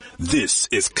This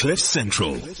is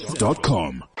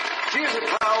CliffCentral.com. Fear's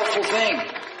a powerful thing.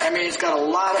 I mean, it's got a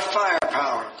lot of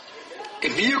firepower.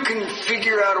 If you can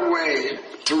figure out a way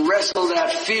to wrestle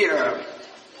that fear,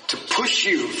 to push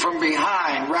you from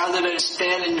behind rather than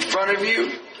stand in front of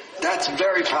you, that's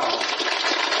very powerful.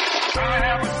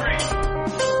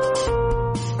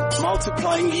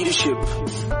 Multiplying leadership,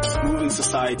 moving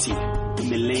society the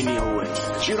millennial way.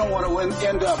 You don't want to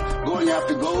end up going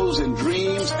after goals and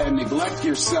dreams and neglect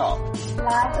yourself.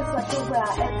 Life is like a wheel,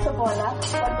 it's a boiler.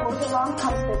 What goes along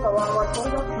comes to go on, what goes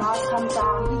up now comes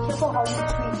down. Be careful how you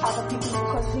treat other people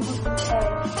because people do care.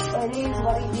 It is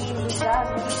what it is, it does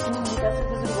what it do,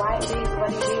 this is why it is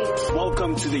what it is.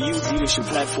 Welcome to the Youth Leadership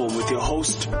Platform with your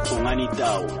host, Bongani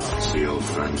Dao. See, old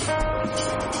friend,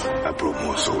 I brought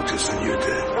more soldiers than you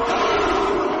did.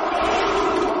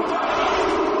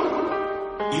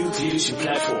 Youth Leadership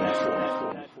Platform.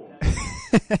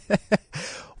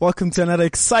 Welcome to another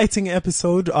exciting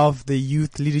episode of the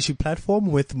Youth Leadership Platform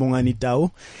with Bongani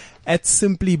Dao at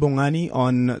Simply Bongani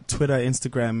on Twitter,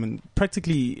 Instagram, and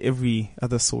practically every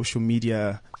other social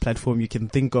media platform you can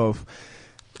think of.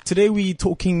 Today we're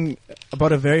talking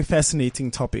about a very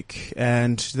fascinating topic,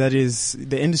 and that is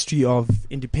the industry of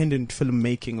independent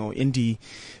filmmaking or indie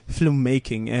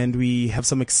filmmaking. And we have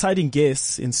some exciting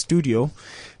guests in studio,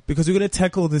 because we're going to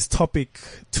tackle this topic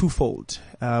twofold.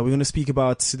 We're going to speak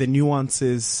about the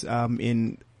nuances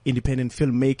in independent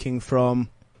filmmaking, from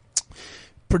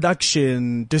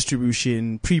production,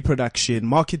 distribution, pre-production,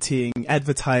 marketing,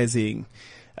 advertising,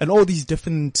 and all these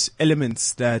different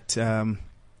elements that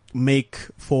make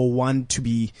for one to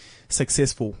be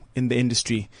successful in the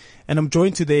industry. And I'm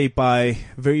joined today by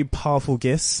very powerful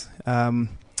guests,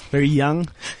 very young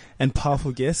and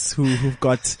powerful guests who've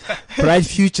got bright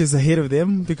futures ahead of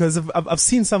them, because I've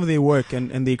seen some of their work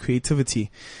and their creativity,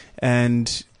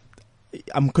 and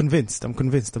I'm convinced,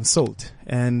 I'm sold.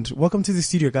 And welcome to the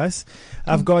studio, guys.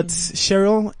 I've got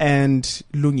Cheryl and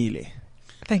Lungile.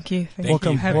 Thank you.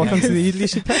 Welcome to the Youth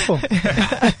Leadership Platform.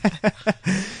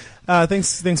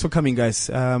 Thanks for coming, guys.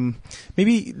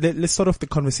 Maybe let's start off the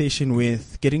conversation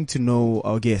with getting to know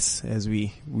our guests, as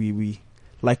we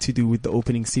like to do with the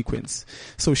opening sequence.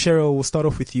 So Cheryl, we'll start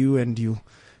off with you, and you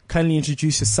kindly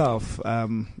introduce yourself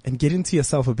and get into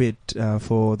yourself a bit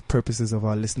for the purposes of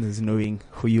our listeners knowing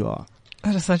who you are.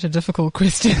 That is such a difficult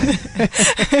question.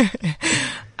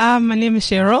 My name is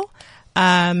Cheryl.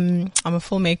 I'm a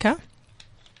filmmaker,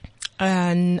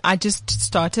 and I just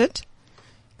started.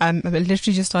 I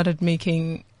literally just started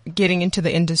getting into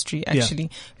the industry, actually,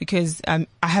 because I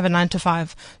have a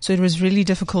 9-to-5, so it was really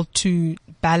difficult to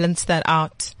balance that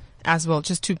out as well,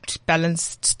 just to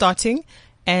balance starting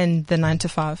and the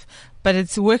 9-to-5. But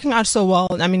it's working out so well.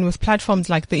 I mean, with platforms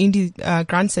like the Indie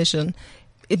Grant Session,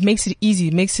 it makes it easy.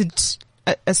 It makes it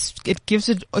it gives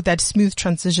it that smooth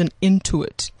transition into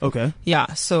it. Okay.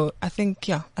 Yeah. So I think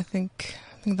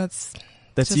that's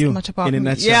just you much about in a me.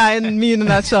 nutshell. Yeah, me in a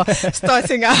nutshell.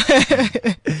 Starting out.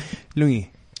 Lungi.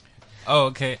 Oh,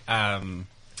 okay.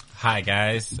 Hi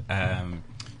guys.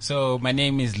 So my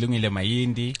name is Lungile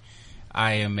Mayindi.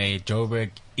 I am a Joburg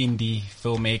indie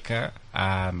filmmaker.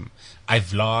 I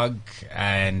vlog,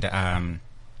 and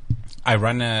I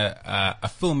run a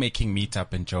filmmaking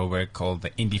meetup in Joburg called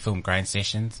the Indie Film Grind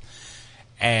Sessions.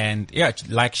 And yeah,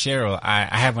 like Cheryl, I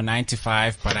have a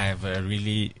 9-to-5, but I have a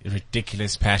really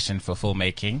ridiculous passion for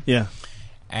filmmaking. Yeah.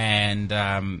 And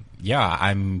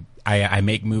I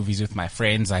make movies with my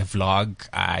friends. I vlog.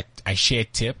 I share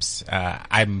tips.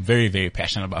 I'm very, very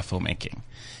passionate about filmmaking.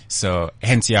 So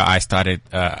hence, I started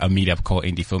a meetup called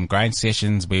Indie Film Grind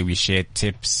Sessions, where we share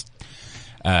tips,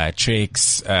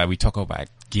 tricks. We talk about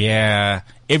gear,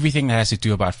 everything that has to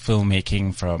do about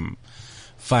filmmaking, from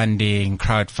funding,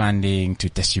 crowdfunding to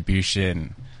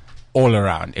distribution, all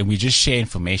around. And we just share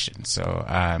information. So,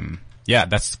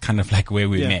 that's kind of like where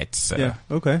we met. So. Yeah.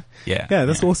 Okay. Yeah. Yeah,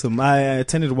 that's awesome. I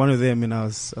attended one of them, and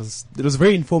it was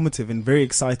very informative and very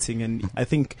exciting. And I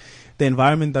think the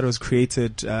environment that was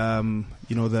created, the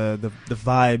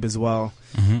vibe as well,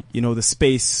 the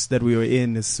space that we were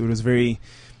in, it was very,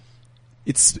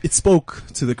 it spoke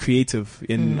to the creative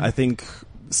in, I think,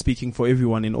 speaking for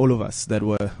everyone, in all of us that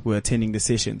were attending the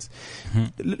sessions.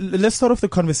 Let's start off the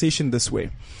conversation this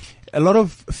way. A lot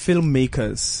of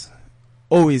filmmakers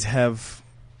always have,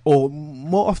 or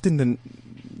more often than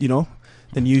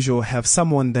usual, have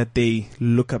someone that they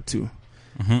look up to,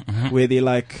 where they're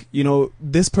like,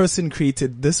 this person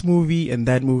created this movie and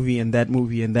that movie and that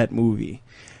movie and that movie.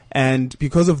 And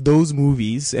because of those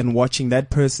movies and watching that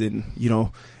person,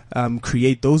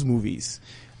 create those movies,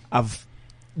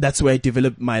 that's where I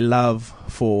developed my love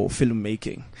for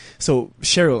filmmaking. So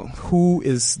Cheryl, who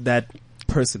is that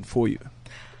person for you?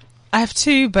 I have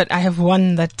two, but I have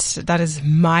one that is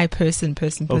my person.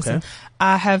 Okay.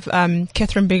 I have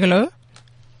Catherine Bigelow.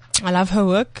 I love her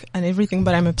work and everything,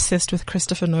 but I'm obsessed with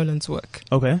Christopher Nolan's work.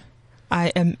 Okay. I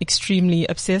am extremely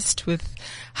obsessed with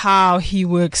how he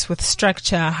works with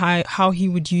structure, how he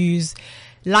would use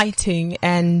lighting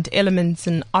and elements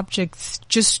and objects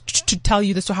just to tell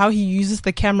you the story, how he uses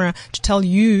the camera to tell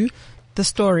you the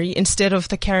story instead of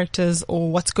the characters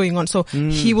or what's going on. So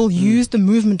he will use the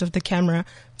movement of the camera.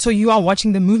 So you are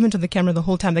watching the movement of the camera the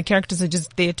whole time. The characters are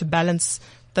just there to balance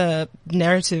the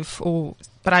narrative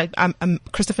but I'm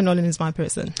Christopher Nolan is my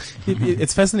person.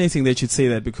 It's fascinating that you'd say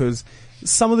that, because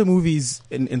some of the movies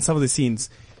in some of the scenes,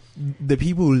 the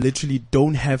people literally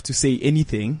don't have to say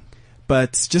anything,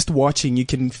 but just watching, you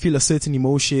can feel a certain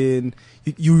emotion.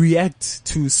 You react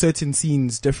to certain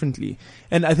scenes differently.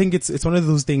 And I think it's one of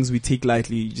those things we take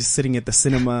lightly, just sitting at the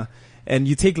cinema, and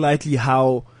you take lightly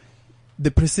how the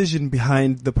precision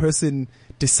behind the person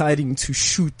deciding to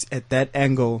shoot at that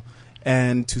angle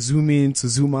and to zoom in, to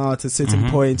zoom out at a certain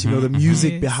point, the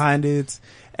music behind it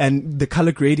and the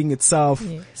color grading itself,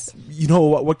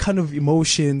 what kind of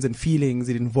emotions and feelings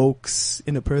it invokes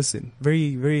in a person.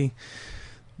 Very, very,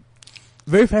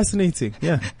 very fascinating.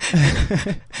 Yeah.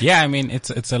 Yeah. I mean,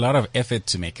 it's a lot of effort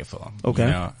to make a film.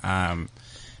 Okay.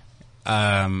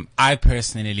 I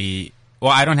personally,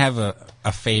 I don't have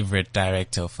a favorite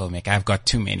director or filmmaker. I've got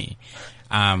too many.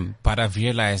 But I've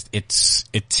realized it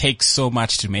takes so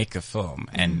much to make a film,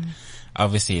 and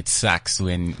obviously it sucks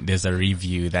when there's a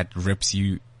review that rips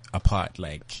you apart.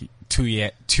 Like 2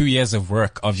 years of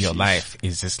work of your life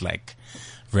is just like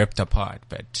ripped apart.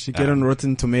 But you get on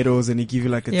Rotten Tomatoes and they give you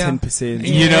like a 10%.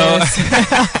 You know,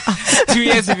 2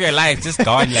 years of your life just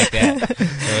gone like that.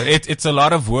 So it's a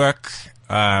lot of work.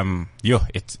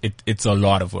 It's a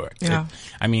lot of work. Yeah.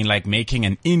 I mean, like making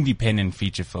an independent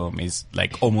feature film is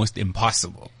like almost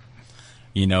impossible.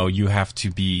 You have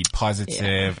to be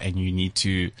positive and you need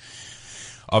to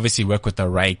obviously work with the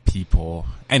right people.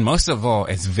 And most of all,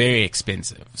 it's very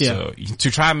expensive. So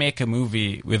to try and make a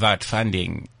movie without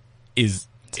funding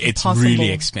it's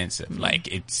really expensive. Like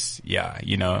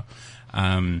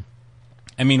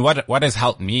I mean, what has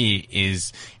helped me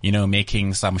is,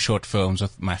 making some short films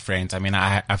with my friends. I mean,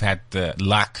 I've had the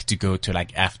luck to go to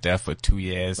like AFTA for 2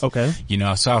 years. Okay.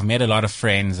 So I've made a lot of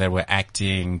friends that were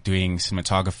acting, doing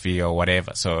cinematography or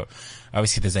whatever. So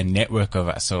obviously there's a network of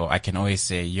us. So I can always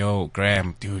say, yo,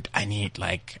 Graham, dude,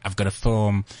 I've got a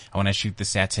film. I want to shoot this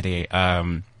Saturday.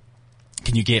 Can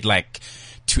you get like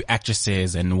 2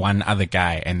 actresses and 1 other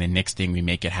guy? And the next thing we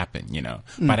make it happen,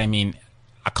 But I mean,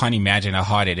 I can't imagine how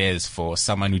hard it is for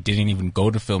someone who didn't even go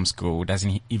to film school, who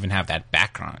doesn't even have that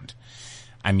background.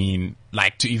 I mean,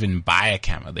 like to even buy a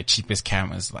camera, the cheapest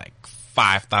camera is like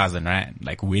 5,000 rand.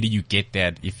 Like, where do you get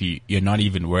that if you're not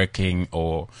even working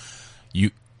or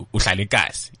where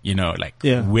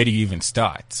do you even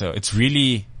start? So it's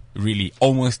really, really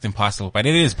almost impossible, but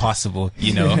it is possible,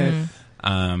 and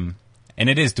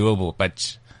it is doable.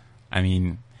 But I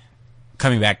mean,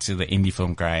 coming back to the indie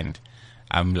film grind,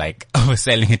 I'm like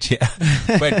overselling it here.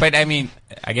 But I mean,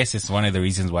 I guess it's one of the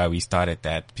reasons why we started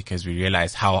that, because we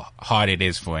realized how hard it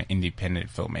is for an independent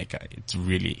filmmaker. It's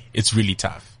really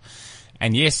tough.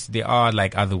 And yes, there are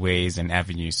like other ways and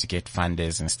avenues to get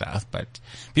funders and stuff, but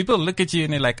people look at you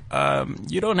and they're like,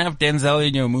 you don't have Denzel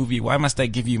in your movie. Why must I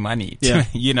give you money? Yeah.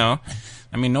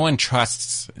 I mean, no one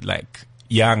trusts like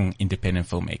young independent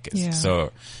filmmakers. Yeah.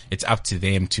 So it's up to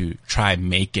them to try and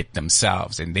make it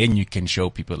themselves. And then you can show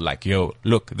people like, yo,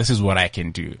 look, this is what I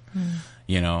can do,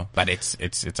 but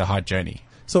it's a hard journey.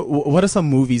 So what are some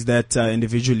movies that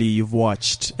individually you've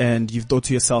watched and you've thought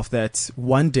to yourself that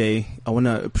one day I want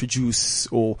to produce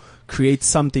or create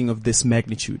something of this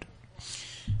magnitude?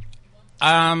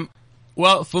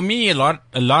 Well, for me, a lot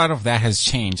of that has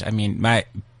changed. I mean, my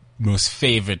most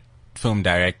favorite film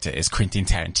director is Quentin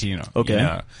Tarantino.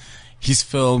 Okay. His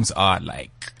films are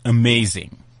like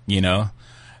amazing,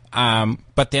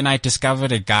 but then I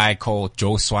discovered a guy called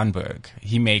Joe Swanberg.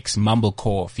 He makes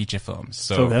mumblecore feature films.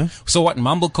 So what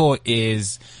mumblecore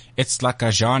is, it's like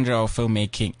a genre of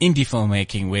filmmaking, indie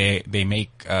filmmaking, where they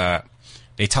make,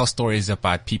 they tell stories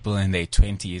about people in their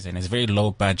 20s, and it's very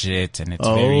low budget, and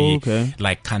it's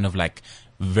like kind of like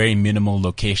very minimal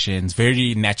locations,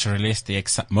 very naturalistic.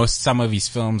 Some of his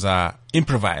films are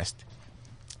improvised.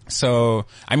 So,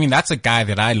 I mean, that's a guy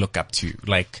that I look up to.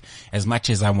 Like, as much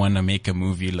as I want to make a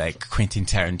movie like Quentin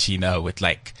Tarantino with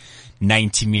like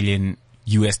 $90 million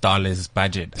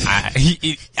budget,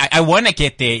 I want to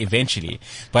get there eventually.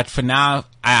 But for now,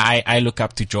 I look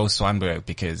up to Joe Swanberg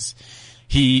because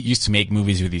he used to make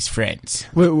movies with his friends.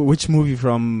 Which movie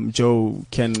from Joe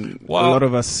can a lot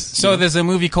of us... So there's a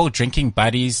movie called Drinking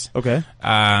Buddies. Okay.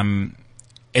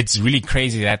 It's really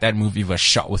crazy that movie was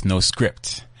shot with no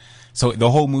script. So the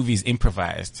whole movie is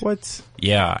improvised. What?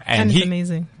 Yeah. And it's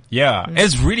amazing. Yeah,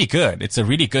 it's really good. It's a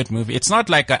really good movie. It's not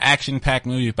like an action-packed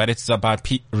movie, but it's about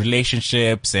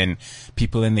relationships and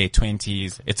people in their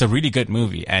 20s. It's a really good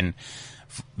movie. And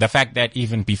the fact that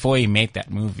even before he made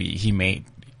that movie, he made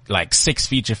like 6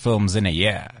 feature films in a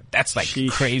year. That's like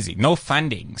crazy. No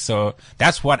funding. So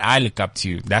that's what I look up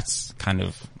to. That's kind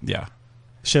of, yeah.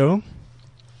 Cheryl?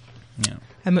 Yeah.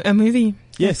 A movie.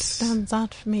 Yes. That stands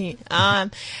out for me.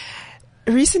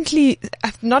 Recently,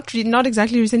 not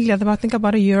exactly recently, I think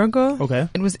about a year ago. Okay.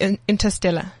 It was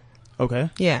Interstellar. Okay.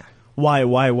 Yeah. Why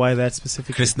that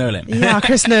specifically? Chris Nolan. Yeah,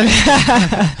 Chris Nolan.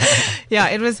 Yeah,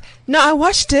 it was, I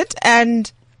watched it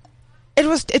and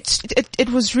it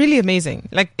was really amazing.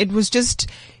 Like, it was just,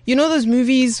 you know, those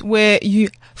movies where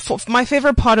my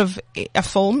favorite part of a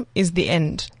film is the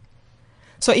end.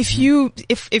 So if your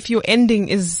ending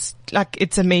is like,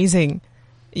 it's amazing,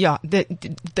 yeah,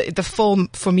 the film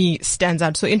for me stands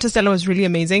out. So Interstellar was really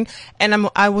amazing, and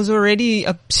I was already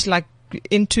like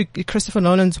into Christopher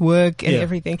Nolan's work and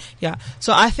everything. Yeah.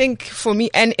 So I think for me,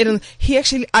 and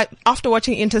after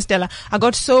watching Interstellar, I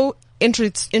got so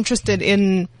interested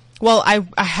in, well, I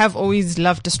have always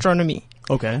loved astronomy.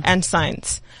 Okay. And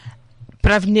science,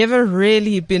 but I've never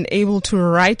really been able to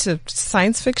write a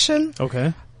science fiction.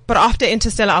 Okay. But after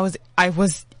Interstellar, I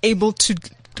was able to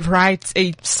write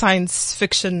a science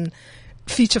fiction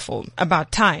feature film about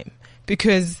time,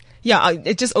 because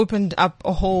it just opened up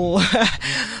a whole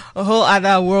a whole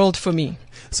other world for me.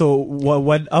 So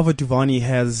what Ava Duvani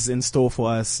has in store for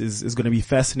us is going to be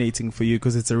fascinating for you,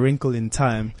 because it's a wrinkle in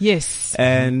time. Yes.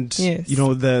 And you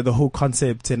know, the whole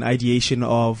concept and ideation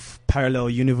of parallel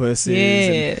universes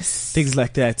and things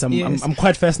like that. I'm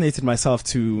quite fascinated myself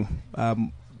to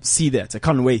see that. I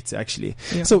can't wait, actually.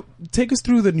 Yeah. So take us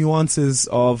through the nuances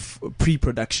of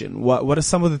pre-production. What are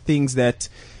some of the things that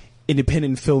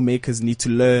independent filmmakers need to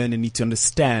learn and need to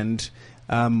understand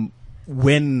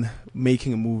when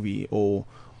making a movie, or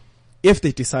if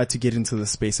they decide to get into the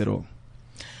space at all?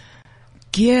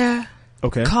 Gear,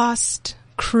 okay, cast,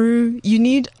 crew. You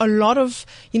need a lot of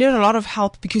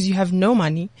help because you have no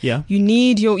money. Yeah. You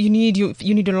need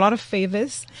a lot of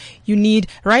favors. You need,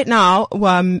 right now,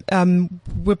 I'm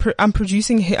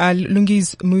producing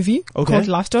Lungi's movie called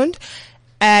Lifestoned,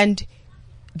 and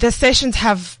the sessions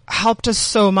have helped us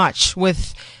so much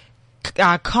with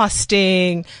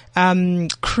casting,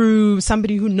 crew,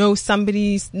 somebody who knows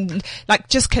somebody, like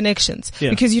just connections.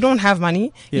 Yeah. Because you don't have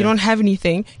money, you don't have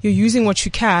anything, you're using what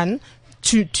you can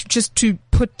to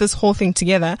put this whole thing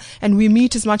together, and we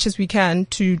meet as much as we can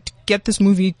to get this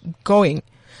movie going.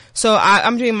 So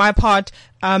I'm doing my part,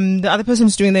 the other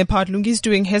person's doing their part, Lungi's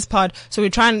doing his part. So we're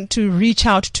trying to reach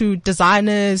out to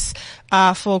designers,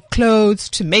 for clothes,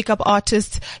 to makeup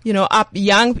artists,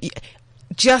 young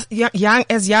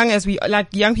as we,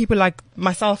 like young people like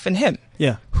myself and him.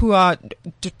 Yeah. Who are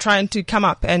trying to come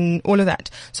up and all of that.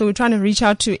 So we're trying to reach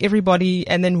out to everybody,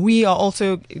 and then we are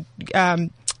also,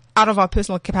 out of our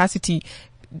personal capacity,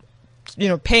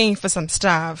 paying for some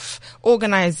staff,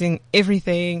 organizing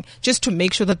everything, just to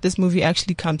make sure that this movie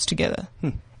actually comes together.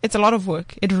 It's a lot of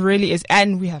work. It really is.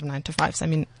 And we have 9 to 5s. I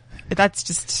mean, that's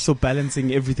just... So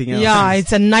balancing everything else. Yeah,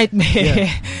 it's a nightmare.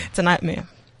 Yeah. It's a nightmare.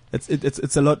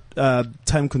 It's a lot,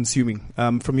 time consuming.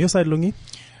 From your side, Lungi?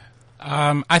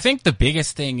 I think the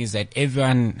biggest thing is that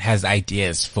everyone has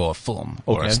ideas for a film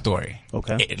or a story.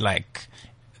 Okay.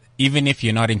 Even if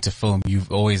you're not into film,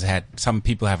 you've always had, some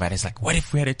people have had, it's like, what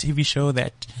if we had a TV show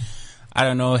that, I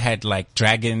don't know, had like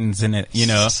dragons in it,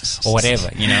 or whatever,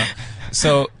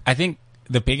 So I think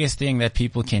the biggest thing that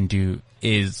people can do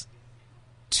is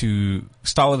to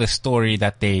start with a story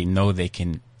that they know they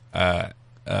can,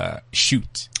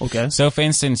 shoot. Okay. So for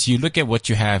instance, you look at what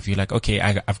you have, you're like, okay,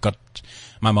 I've got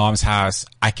my mom's house.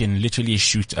 I can literally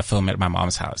shoot a film at my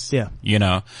mom's house. Yeah.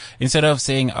 Instead of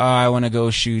saying, oh, I want to go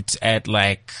shoot at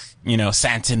like,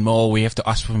 Santon Mall, we have to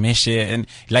ask permission, and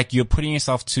like you're putting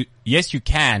yourself to, yes, you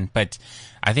can, but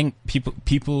I think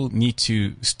people need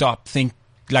to stop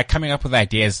coming up with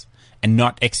ideas and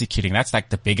not executing. That's like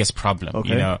the biggest problem,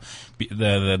 okay.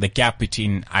 The gap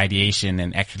between ideation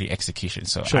and actually execution.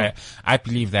 So sure. I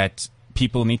believe that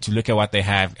people need to look at what they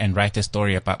have and write a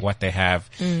story about what they have.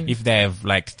 If they have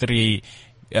like 3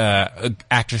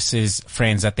 actresses,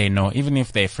 friends that they know, even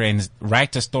if they're friends,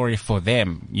 write a story for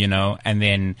them, and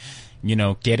then,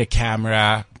 get a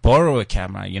camera, borrow a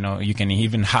camera, you can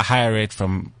even hire it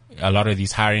from a lot of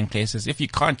these hiring places, if you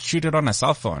can't shoot it on a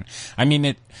cell phone. I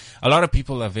mean, a lot of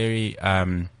people are very,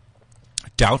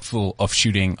 doubtful of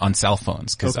shooting on cell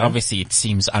phones because obviously it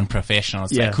seems unprofessional.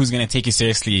 It's like, who's going to take you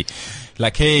seriously?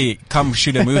 Like, hey, come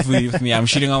shoot a movie with me. I'm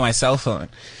shooting on my cell phone.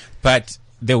 But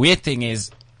the weird thing is,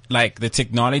 like, the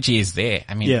technology is there.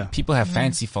 I mean, people have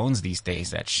fancy phones these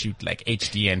days that shoot like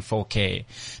HD and 4K.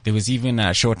 There was even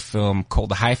a short film called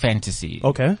The High Fantasy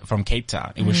from Cape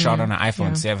Town. It was shot on an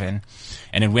iPhone 7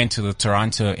 and it went to the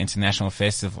Toronto International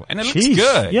Festival and it looks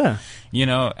good. Yeah. You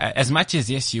know, as much as,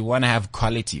 yes, you want to have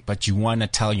quality, but you want to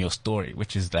tell your story,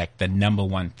 which is like the number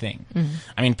one thing.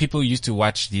 I mean, people used to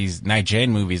watch these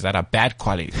Nigerian movies that are bad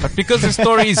quality, but because the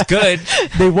story is good,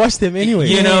 they watch them anyway.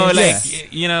 You know,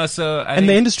 like, you know, so. And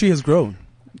the industry has grown.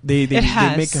 They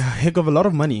make a heck of a lot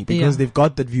of money because they've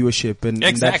got that viewership and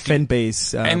that fan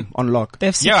base on lock.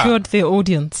 They've secured their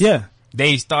audience. Yeah.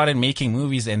 They started making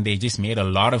movies and they just made a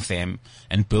lot of them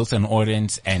and built an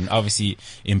audience and obviously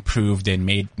improved and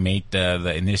made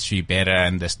the industry better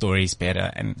and the stories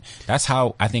better. And that's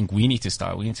how I think we need to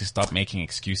start. We need to stop making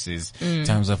excuses in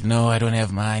terms of, no, I don't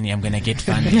have money. I'm going to get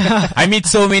funding. I meet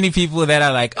so many people that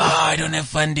are like, oh, I don't have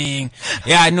funding.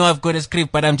 Yeah, I know I've got a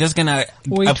script, but I'm just going to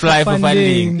apply for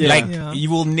funding.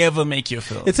 You will never make your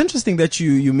film. It's interesting that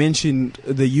you mentioned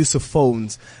the use of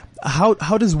phones. How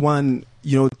does one,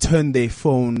 you know, turn their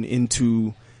phone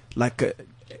into like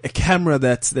a camera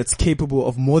that's capable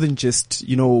of more than just,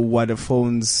 you know, what the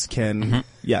phones can,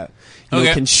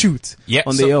 can shoot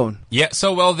on their own. Yeah.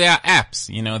 So, well, there are apps,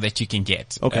 you know, that you can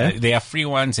get. Okay. There are free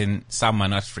ones and some are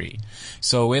not free.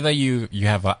 So whether you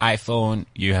have an iPhone,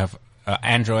 you have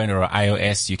Android or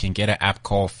iOS, you can get an app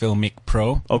called Filmmaking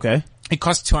Pro. Okay. It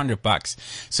costs $200.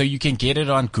 So you can get it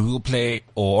on Google Play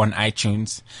or on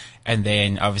iTunes and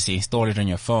then obviously install it on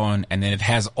your phone. And then it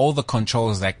has all the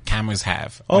controls that cameras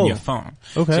have on your phone.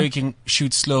 Okay. So you can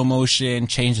shoot slow motion,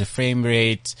 change the frame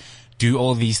rate, do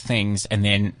all these things and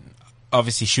then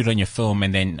obviously shoot on your film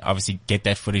and then obviously get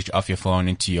that footage off your phone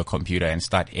into your computer and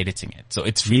start editing it. So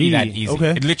it's really that easy.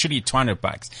 Okay. It's literally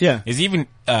 $200. Yeah. There's even,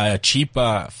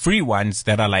 cheaper free ones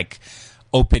that are like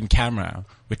Open Camera,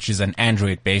 which is an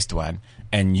Android based one.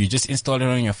 And you just install it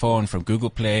on your phone from Google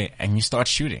Play and you start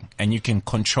shooting and you can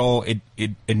control it.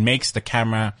 It makes the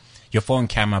camera, your phone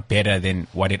camera better than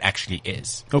what it actually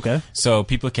is. Okay. So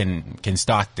people can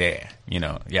start there, you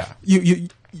know, yeah.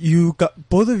 You got,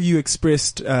 both of you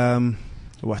expressed,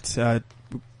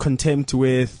 contempt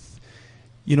with,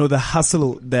 you know, the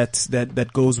hustle that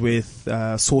goes with,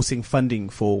 sourcing funding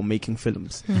for making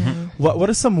films. Mm-hmm. What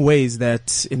are some ways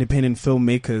that independent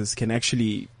filmmakers can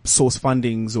actually source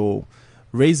fundings or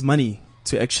raise money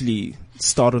to actually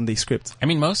start on their script? I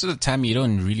mean, most of the time you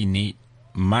don't really need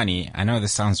money. I know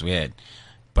this sounds weird,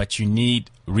 but you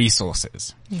need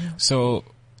resources. Yeah. So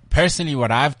personally,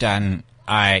 what I've done,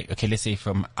 let's say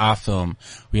from our film,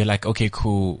 we're like, okay,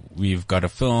 cool. We've got a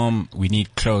film. We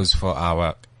need clothes for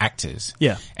our actors.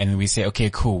 Yeah. And we say, okay,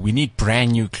 cool. We need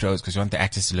brand new clothes because we want the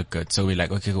actors to look good. So we're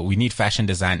like, okay, cool. We need fashion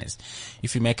designers.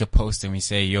 If we make a post and we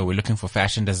say, yo, we're looking for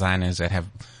fashion designers that have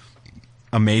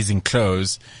amazing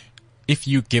clothes. If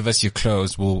you give us your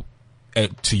clothes, we'll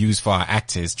to use for our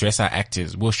actors, dress our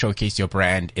actors. We'll showcase your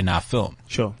brand in our film.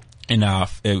 Sure. In our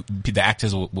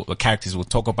the characters will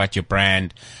talk about your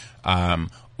brand.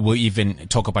 We'll even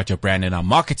talk about your brand in our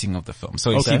marketing of the film.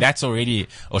 So you see, that's already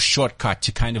a shortcut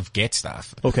to kind of get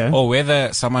stuff. Okay. Or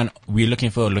whether we're looking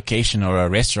for a location or a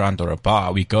restaurant or a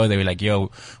bar, we go there, we're like,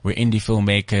 yo, we're indie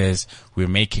filmmakers. We're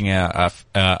making a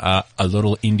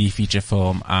little indie feature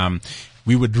film.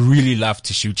 We would really love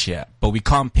to shoot here, but we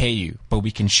can't pay you, but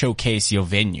we can showcase your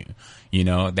venue. You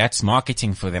know, that's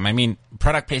marketing for them. I mean,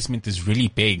 product placement is really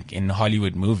big in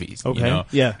Hollywood movies. Okay. You know?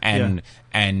 Yeah. And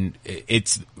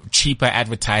it's cheaper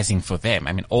advertising for them.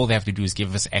 I mean, all they have to do is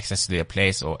give us access to their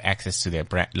place or access to their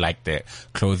brand, like their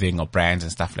clothing or brands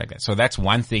and stuff like that. So that's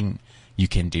one thing you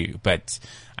can do. But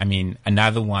I mean,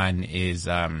 another one is,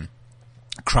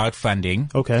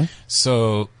 crowdfunding. Okay.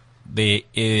 So there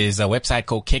is a website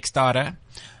called Kickstarter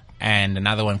and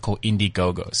another one called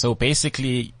Indiegogo. So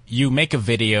basically you make a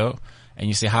video and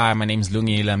you say, hi, my name is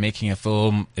Lungile. I'm making a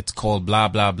film. It's called blah,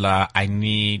 blah, blah. I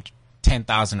need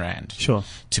 10,000 Rand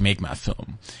to make my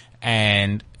film.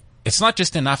 And it's not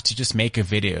just enough to just make a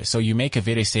video. So you make a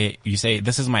video, you say,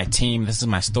 this is my team. This is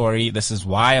my story. This is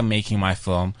why I'm making my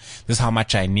film. This is how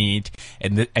much I need.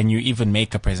 And you even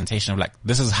make a presentation of like,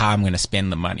 this is how I'm going to spend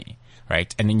the money.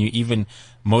 Right. And then you even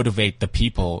motivate the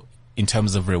people in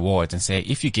terms of rewards and say,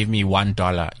 if you give me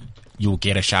 $1, you'll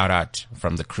get a shout out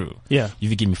from the crew. Yeah.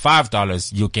 If you give me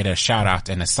 $5, you'll get a shout out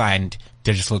and a signed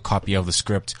digital copy of the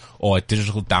script or a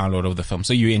digital download of the film.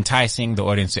 So you're enticing the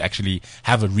audience to actually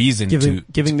have a reason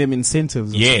giving them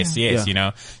incentives. Yes, you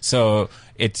know. So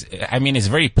it's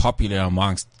very popular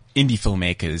amongst indie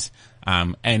filmmakers.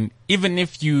 And even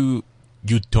if you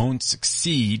don't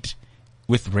succeed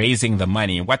with raising the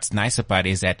money, what's nice about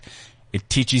it is that it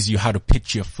teaches you how to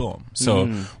pitch your film. So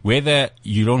whether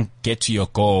you don't get to your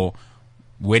goal,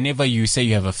 whenever you say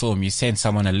you have a film, you send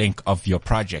someone a link of your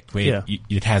project where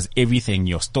it has everything,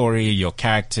 your story, your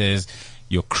characters,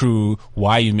 your crew,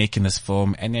 why you're making this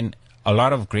film. And then a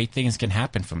lot of great things can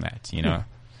happen from that, you know.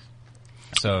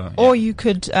 So, yeah. Or you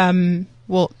could, I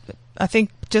think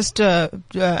just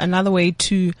another way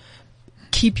to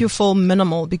keep your film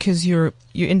minimal, because you're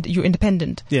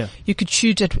independent. Yeah. You could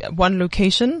shoot at one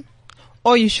location,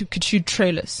 or could shoot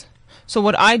trailers. So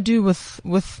what I do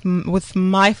with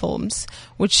my films,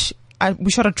 we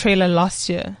shot a trailer last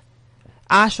year.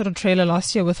 I shot a trailer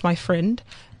last year with my friend,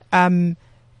 and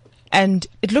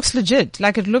it looks legit.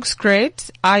 Like, it looks great.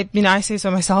 I say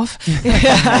so myself.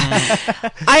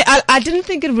 I didn't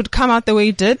think it would come out the way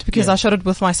it did, because I shot it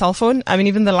with my cell phone. I mean,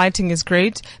 even the lighting is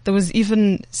great. There was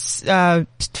even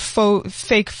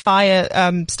fake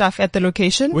fire stuff at the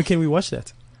location. Where can we watch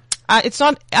that? It's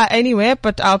not anywhere,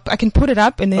 but I can put it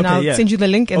up, and then I'll send you the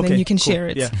link, and then you can share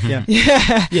it. Yeah.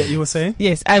 You were saying?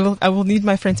 Yes, I will need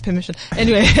my friend's permission.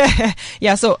 Anyway,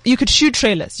 so you could shoot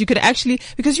trailers. You could actually,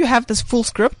 because you have this full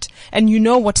script and you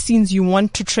know what scenes you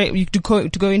want to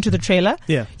go into the trailer.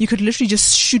 Yeah. You could literally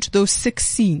just shoot those 6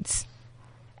 scenes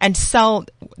and sell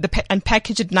and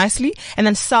package it nicely, and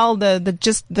then sell the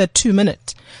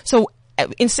 2-minute. So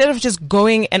instead of just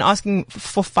going and asking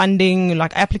for funding,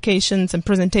 like applications and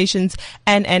presentations,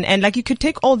 and like, you could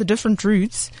take all the different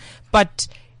routes, but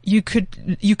you could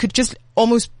just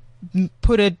almost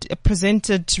present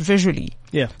it visually.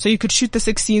 Yeah. So you could shoot the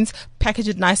 6 scenes, package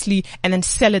it nicely, and then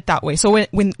sell it that way. So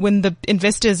when the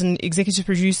investors and executive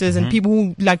producers and people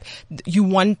who, like, you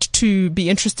want to be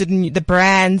interested in the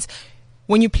brands,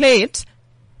 when you play it,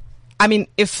 I mean,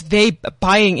 if they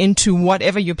buying into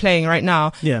whatever you're playing right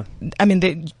now, I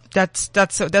mean,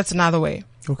 that's another way.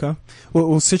 Okay. Well,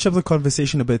 we'll switch up the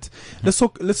conversation a bit. Let's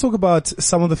talk about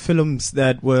some of the films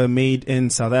that were made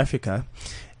in South Africa,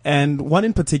 and one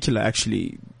in particular,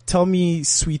 actually. Tell Me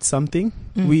Sweet Something.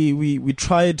 We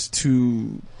tried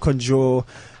to conjure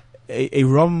a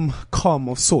rom-com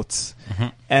of sorts,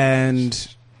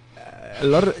 and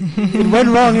it went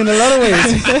wrong in a lot of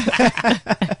ways.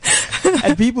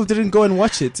 And people didn't go and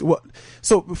watch it.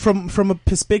 So from a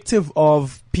perspective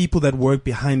of people that work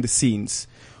behind the scenes,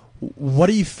 what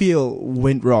do you feel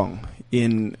went wrong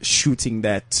in shooting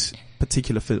that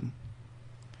particular film?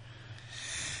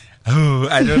 Oh,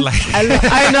 I don't like it.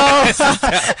 I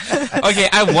know. Okay,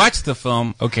 I watched the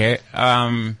film. Okay.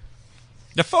 The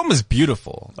film is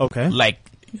beautiful. Okay. Like,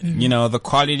 you know, the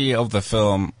quality of the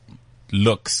film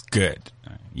looks good,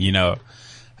 you know.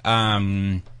 I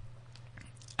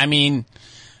mean,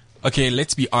 okay,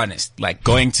 let's be honest. Like,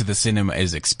 going to the cinema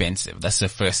is expensive. That's the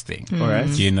first thing. All right.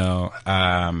 You know,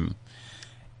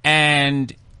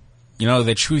 and, you know,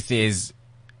 the truth is,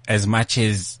 as much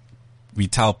as we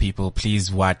tell people,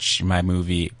 please watch my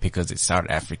movie because it's South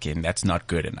African, that's not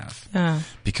good enough.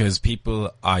 Because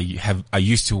people are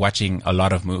used to watching a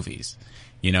lot of movies.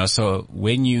 You know, so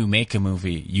when you make a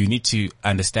movie, you need to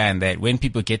understand that when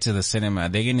people get to the cinema,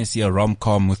 they're going to see a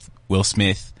rom-com with Will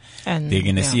Smith. And they're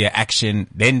going to see an action.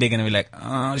 Then they're going to be like,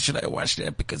 oh, should I watch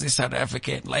that because it's South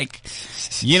African? Like,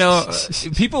 you know,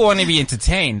 people want to be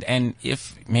entertained. And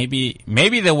if maybe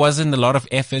there wasn't a lot of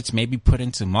efforts maybe put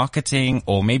into marketing,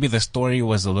 or maybe the story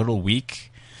was a little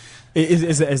weak.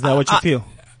 Is that what you feel?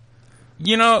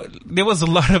 You know, there was a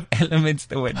lot of elements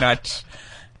that were not...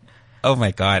 Oh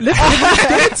my God. Let's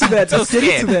get into that. Let's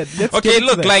get into that. Okay,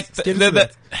 look, like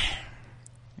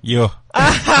yo.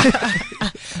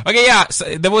 Okay, yeah.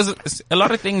 So there was a lot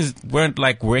of things weren't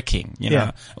like working. You know,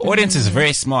 audience is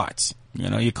very smart. You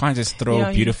know, you can't just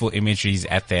throw beautiful imageries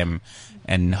at them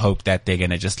and hope that they're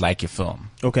gonna just like your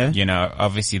film. Okay. You know,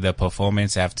 obviously the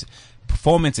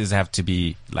performances have to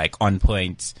be like on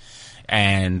point.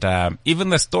 And even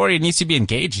the story needs to be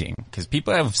engaging, because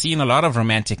people have seen a lot of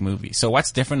romantic movies. So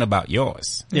what's different about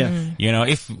yours? Yeah. You know,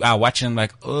 if I watch them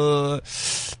like, oh,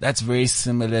 that's very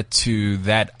similar to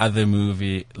that other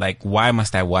movie, like, why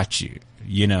must I watch you?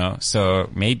 You know, so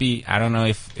maybe, I don't know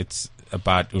if it's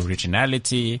about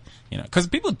originality, you know, because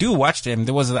people do watch them.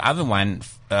 There was the other one,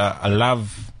 A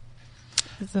Love...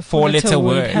 The 4-letter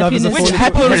word. Which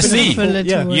happens to see,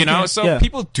 you know, so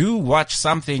people do watch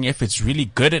something if it's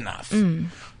really good enough.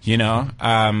 You know,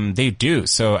 they do.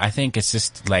 So I think it's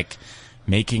just like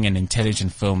making an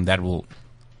intelligent film that will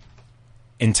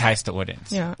entice the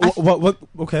audience. Yeah. What?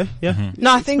 Okay. Yeah. Mm-hmm.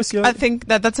 No, I think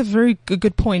that's a very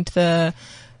good point.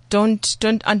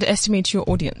 Don't underestimate your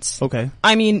audience. Okay.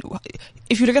 I mean,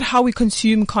 if you look at how we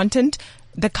consume content,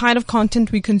 the kind of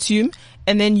content we consume,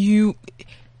 and then you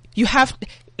have,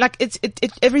 like,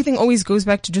 everything always goes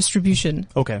back to distribution.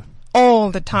 Okay.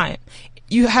 All the time.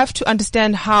 You have to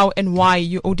understand how and why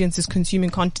your audience is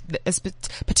consuming a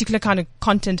particular kind of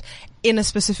content in a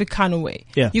specific kind of way.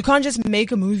 Yeah. You can't just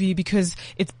make a movie because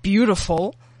it's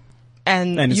beautiful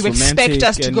and it's you expect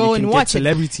us to go and watch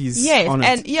celebrities it. on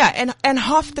Yes, it. and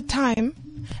half the time,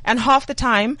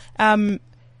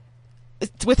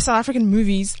 with South African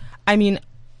movies, I mean,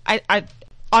 I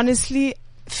honestly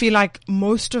feel like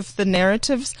most of the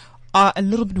narratives are a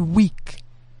little bit weak.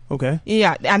 Okay.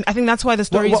 Yeah, and I think that's why the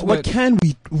stories work.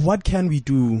 What can we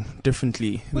do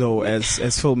differently though as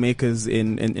filmmakers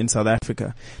in South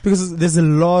Africa? Because there's a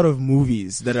lot of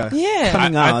movies that are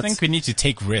coming out. I think we need to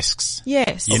take risks.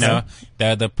 Yes. You know,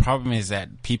 the problem is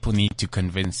that people need to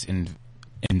convince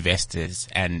investors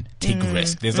and take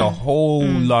risks. There's a whole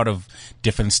lot of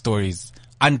different stories,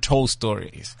 untold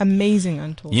stories. Amazing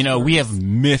untold. You know, stories. we have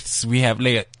myths, we have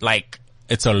like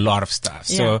it's a lot of stuff.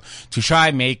 Yeah. So to try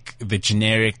and make the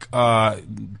generic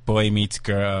boy meets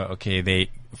girl, okay, they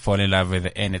fall in love with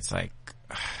it, and it's like,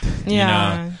 you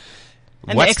know,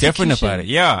 and what's different about it?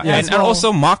 Yeah, and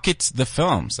also market the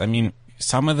films. I mean,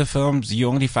 some of the films you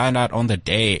only find out on the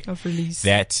day of release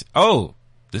that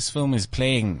this film is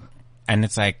playing, and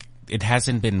it's like it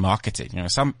hasn't been marketed. You know,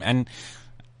 and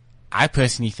I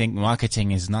personally think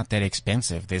marketing is not that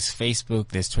expensive. There's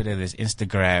Facebook, there's Twitter, there's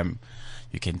Instagram.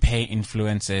 You can pay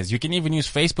influencers. You can even use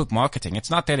Facebook marketing. It's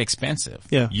not that expensive.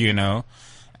 Yeah. You know?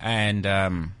 And,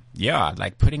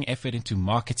 like putting effort into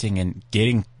marketing and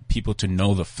getting people to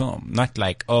know the film. Not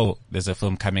like, there's a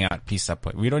film coming out, please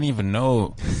support. We don't even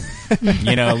know.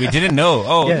 You know, we didn't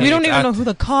know. We don't even know who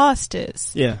the cast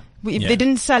is. Yeah. They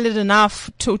didn't sell it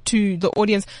enough to the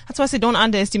audience. That's why I said don't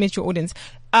underestimate your audience.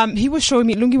 Lungi was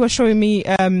showing me,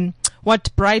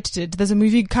 what Bright did. There's a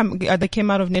movie that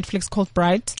came out of Netflix called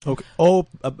Bright. Okay.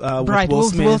 Bright. Will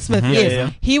Smith. Will Smith. Mm-hmm. Yes.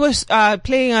 Yeah. He was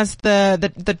playing as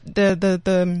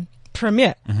the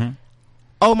premiere. Mm-hmm.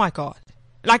 Oh my God!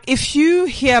 Like if you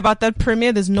hear about that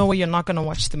premiere, there's no way you're not gonna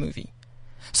watch the movie.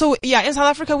 So yeah, in South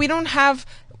Africa, we don't have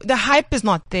the hype is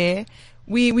not there.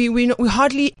 We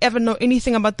hardly ever know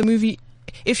anything about the movie.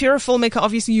 If you're a filmmaker,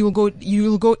 obviously you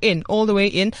will go in all the way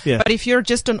in. Yeah. But if you're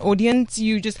just an audience,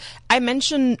 I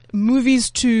mention movies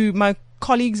to my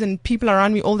colleagues and people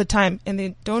around me all the time, and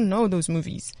they don't know those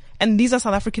movies. And these are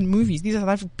South African movies. These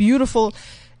are beautiful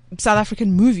South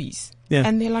African movies. Yeah.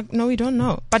 And they're like, no, we don't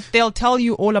know. But they'll tell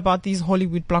you all about these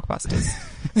Hollywood blockbusters.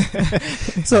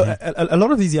 So a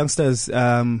lot of these youngsters,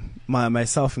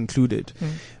 myself included,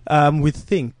 we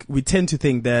tend to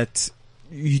think that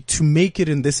to make it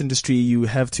in this industry, you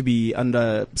have to be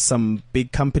under some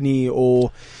big company or,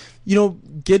 you know,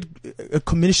 get a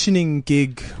commissioning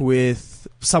gig with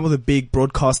some of the big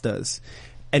broadcasters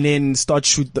and then start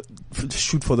shoot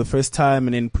for the first time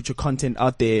and then put your content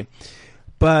out there.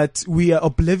 But we are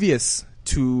oblivious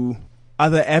to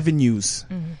other avenues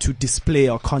to display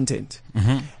our content.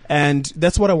 Mm-hmm. And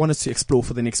that's what I wanted to explore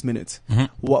for the next minute. Mm-hmm.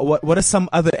 What are some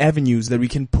other avenues that we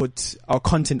can put our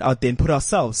content out there and put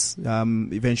ourselves,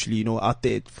 eventually, you know, out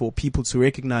there for people to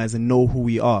recognize and know who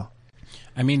we are?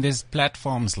 I mean, there's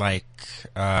platforms like,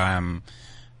 Vimeo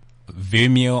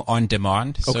on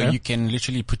demand. So Okay. you can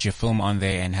literally put your film on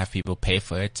there and have people pay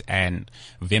for it. And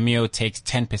Vimeo takes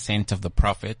 10% of the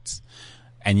profits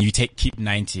and you keep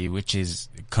 90, which is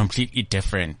completely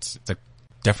different. It's a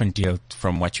different deal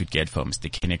from what you'd get from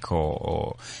Mr.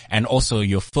 Kinnico and also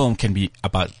your film can be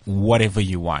about whatever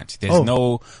you want. There's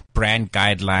no brand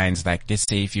guidelines. Like, let's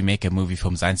say if you make a movie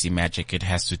from Zanzi Magic, it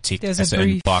has to tick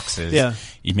certain boxes. Yeah.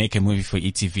 You make a movie for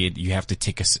ETV, you have to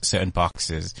tick certain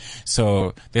boxes.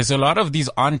 So there's a lot of these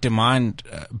on-demand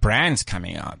brands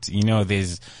coming out. You know,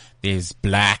 there's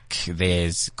Black,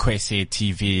 there's Kwese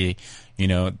TV. You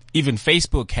know, even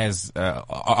Facebook has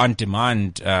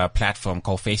on-demand platform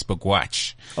called Facebook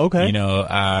Watch. Okay. You know,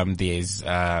 there's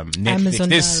Netflix. Amazon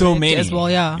there's so many as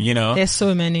well. Yeah. You know, there's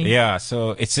so many. Yeah.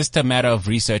 So it's just a matter of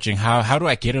researching how do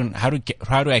I get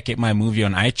my movie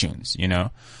on iTunes? You know,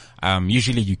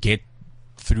 usually you get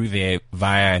through there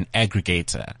via an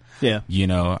aggregator. Yeah. You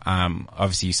know,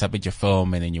 obviously you submit your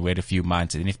film and then you wait a few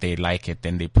months and if they like it,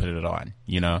 then they put it on,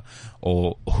 you know,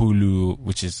 or Hulu,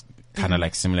 which is kind of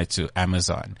like similar to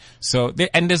Amazon. So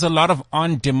there's a lot of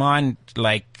on-demand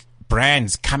like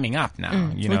brands coming up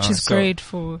now, you know, which is great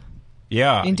for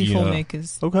Yeah. Indie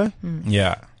filmmakers. Okay.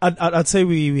 Yeah. I'd say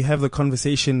we have the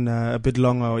conversation a bit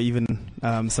longer, or even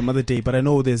some other day. But I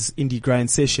know there's indie grind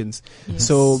sessions. Yes.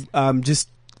 So just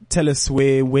tell us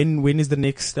when is the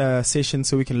next session,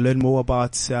 so we can learn more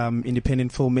about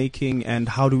independent filmmaking, and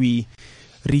how do we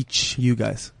reach you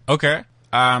guys? Okay.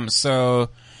 So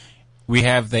we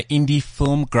have the indie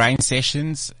film grind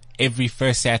sessions every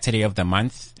first Saturday of the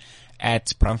month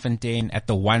at Braamfontein at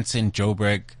the Once in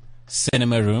Joburg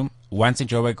Cinema Room, Once in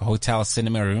Joburg Hotel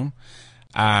Cinema Room.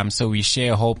 So we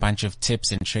share a whole bunch of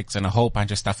tips and tricks and a whole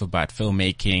bunch of stuff about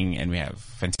filmmaking, and we have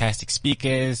fantastic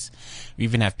speakers. We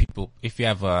even have people, if you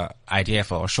have an idea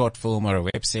for a short film or a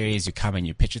web series, you come and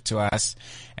you pitch it to us,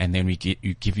 and then we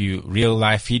give you real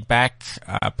life feedback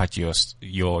about your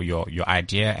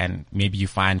idea, and maybe you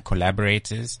find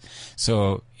collaborators.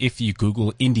 So if you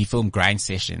Google indie film grind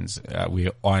sessions,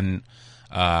 we're on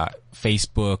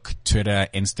Facebook, Twitter,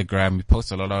 Instagram. We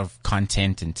post a lot of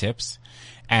content and tips.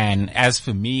 And as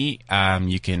for me,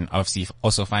 you can obviously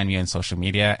also find me on social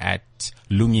media at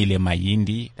Lungile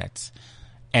Mayindi. That's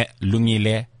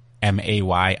Lungile,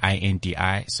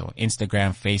 Mayindi. So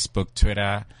Instagram, Facebook,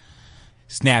 Twitter,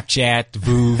 Snapchat,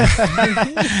 Voo,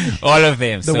 all of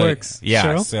them. The works. Yeah.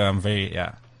 Cheryl? So I'm very,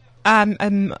 yeah. On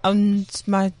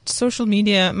my social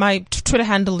media, my Twitter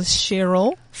handle is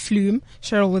Cheryl Flume,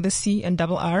 Cheryl with a C and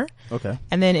double R. Okay.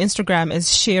 And then Instagram is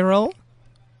Cheryl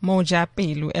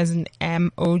Mojapelo, as in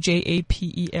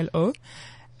Mojapelo.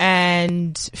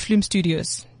 And Flume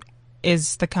Studios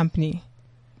is the company.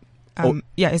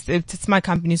 It's my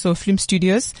company. So Flume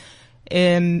Studios,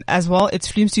 as well. It's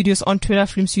Flume Studios on Twitter,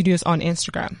 Flume Studios on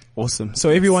Instagram. Awesome. So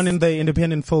everyone in the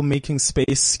independent filmmaking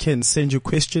space can send you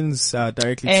questions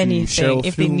directly Anything, to Cheryl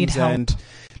if they need Flumes help. and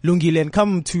Lungile, and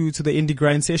come to the indie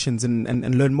grind sessions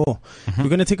and learn more. We're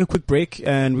going to take a quick break,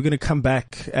 and we're going to come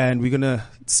back, and we're going to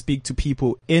speak to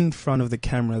people in front of the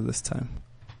camera this time.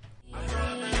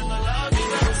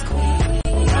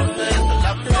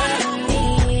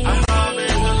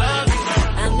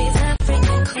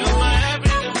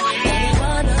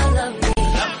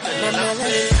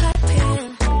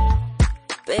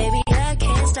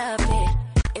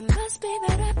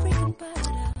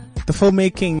 The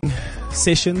filmmaking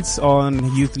sessions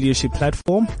on Youth Leadership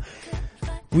Platform.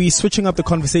 We're switching up the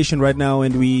conversation right now,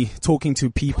 and we're talking to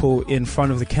people in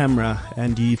front of the camera.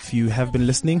 And if you have been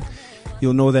listening,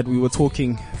 you'll know that we were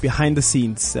talking behind the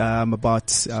scenes about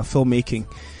filmmaking.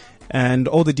 And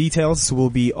all the details will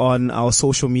be on our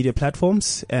social media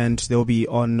platforms, and they'll be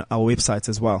on our websites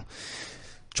as well.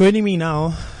 Joining me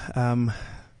now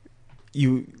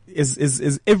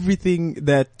is everything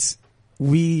that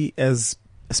we, as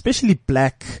especially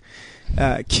black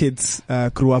kids,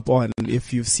 grew up on.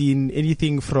 If you've seen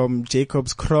anything from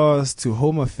Jacob's Cross to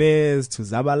Home Affairs to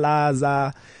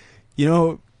Zabalaza,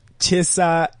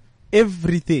 Chesa,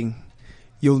 everything,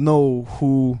 you'll know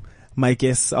who my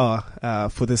guests are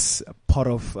for this part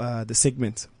of the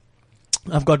segment.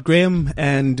 I've got Graham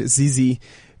and Zizi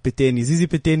Peteni. Zizi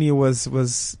Peteni was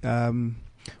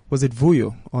it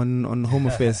Vuyo on Home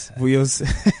Affairs? Vuyo's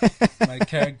my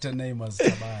character name was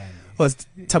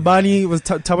Tabani.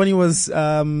 Tabani was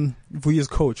Vuyo's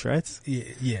coach, right?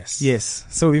 Yes. Yes.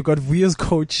 So we've got Vuyo's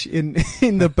coach in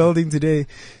the building today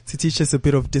to teach us a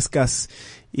bit of discuss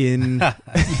in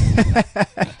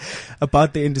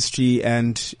about the industry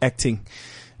and acting.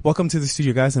 Welcome to the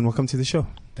studio, guys, and welcome to the show.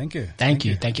 Thank you. Thank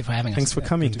you for having us. Thanks for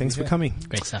coming. Thanks for coming.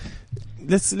 Great stuff.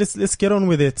 Let's get on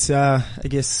with it. I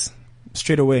guess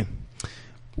straight away.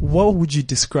 What would you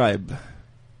describe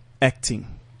acting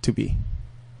to be?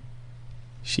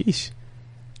 Sheesh.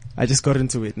 I just got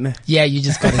into it. Nah. Yeah, you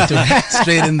just got into it.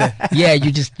 Straight in there. Yeah,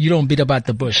 you don't beat about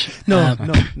the bush.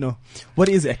 No. What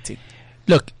is acting?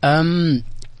 Look,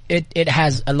 it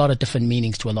has a lot of different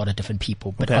meanings to a lot of different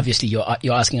people, but obviously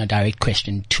you're asking a direct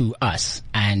question to us.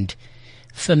 And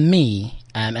for me,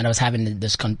 and I was having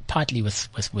this partly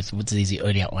with Zizi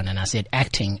earlier on, and I said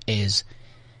acting is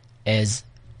as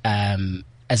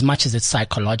much as it's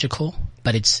psychological,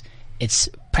 but it's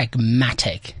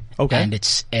pragmatic. Okay. And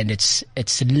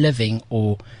it's living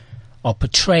or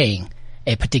portraying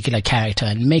a particular character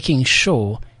and making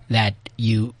sure that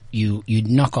you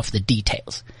knock off the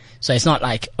details. So it's not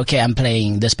like, okay, I'm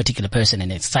playing this particular person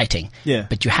and it's exciting. Yeah.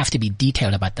 But you have to be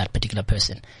detailed about that particular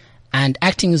person. And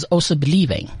acting is also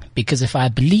believing, because if I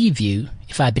believe you,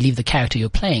 if I believe the character you're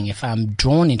playing, if I'm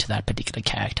drawn into that particular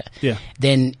character,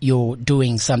 then you're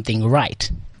doing something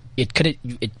right.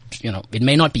 It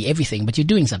may not be everything, but you're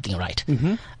doing something right.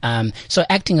 Mm-hmm. So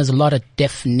acting has a lot of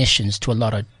definitions to a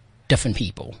lot of different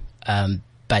people.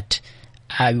 But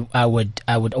I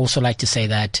would also like to say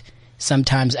that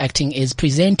sometimes acting is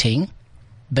presenting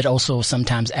but also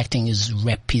sometimes acting is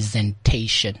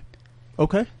representation.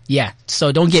 Okay. Yeah.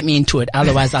 So don't get me into it.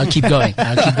 Otherwise, I'll keep going.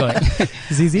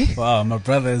 Zizi? Wow, my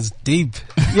brother is deep.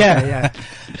 Yeah.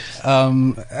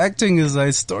 Acting is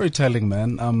like storytelling,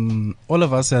 man. All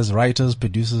of us as writers,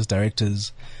 producers,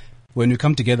 directors, when we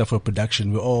come together for a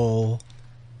production, we're all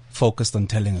focused on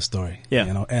telling a story. Yeah.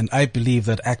 You know, and I believe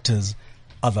that actors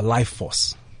are the life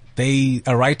force. A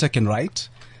writer can write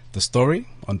the story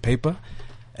on paper,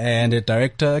 and a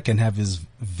director can have his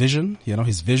vision,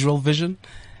 his visual vision.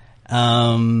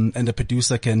 And the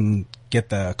producer can get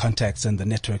the contacts and the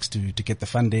networks to get the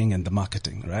funding and the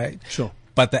marketing, right? Sure.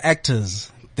 But the actors,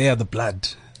 they are the blood.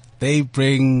 They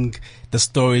bring the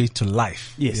story to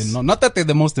life. Yes. Not that they're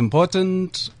the most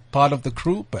important part of the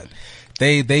crew, but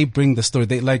they bring the story.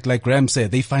 They, like Graham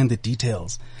said, they find the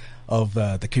details of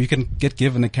you can get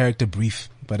given a character brief,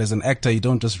 but as an actor, you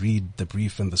don't just read the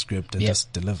brief and the script and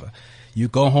just deliver. You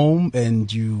go home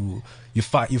and you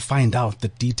find out the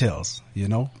details,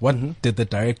 what did the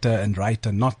director and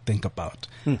writer not think about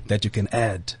that you can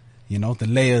add, the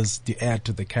layers you add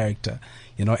to the character,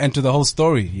 and to the whole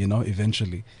story,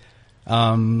 eventually.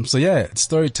 So yeah, it's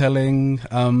storytelling.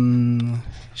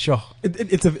 Sure.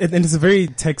 It's a very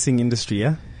taxing industry,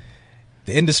 yeah?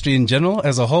 The industry in general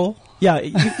as a whole? Yeah,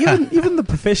 even the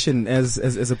profession as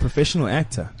a professional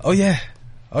actor. Oh yeah.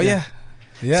 Yeah.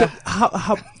 So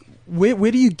how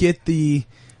where do you get the,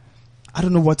 I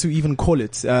don't know what to even call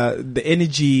it, the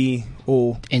energy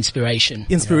or inspiration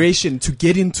to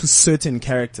get into certain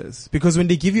characters? Because when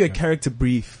they give you a character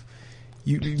brief,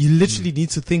 you literally need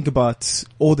to think about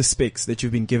all the specs that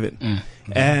you've been given,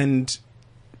 and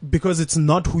because it's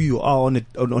not who you are on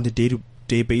a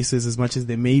day-to-day basis, as much as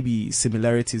there may be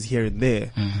similarities here and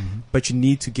there, but you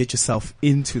need to get yourself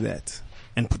into that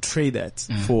and portray that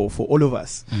for all of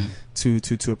us to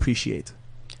appreciate.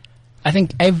 I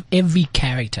think every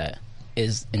character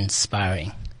is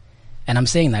inspiring, and I'm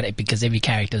saying that because every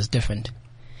character is different,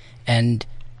 and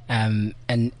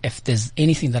if there's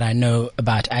anything that I know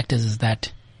about actors is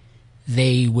that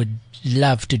they would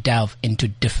love to delve into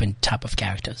different type of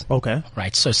characters. Okay.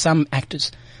 Right. So some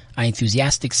actors are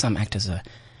enthusiastic, some actors are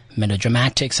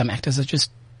melodramatic, some actors are just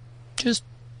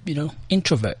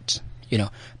introverts.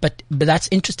 But that's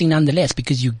interesting nonetheless,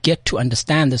 because you get to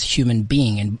understand this human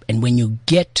being, and when you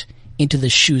get into the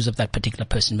shoes of that particular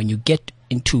person, when you get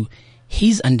into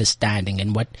his understanding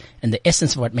and the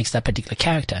essence of what makes that particular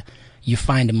character, you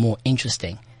find him more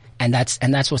interesting. And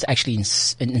that's what actually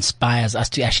inspires us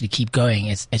to actually keep going.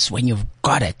 It's when you've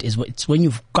got it. It's when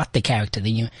you've got the character,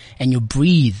 then you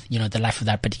breathe, the life of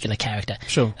that particular character.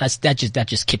 Sure. That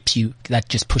just keeps you, that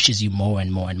just pushes you more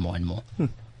and more and more and more.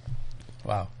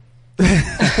 Wow.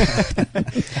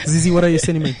 Zizi, what are your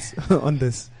sentiments on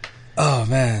this? Oh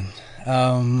man.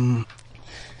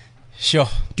 Sure.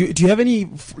 Do you have any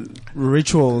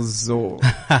rituals or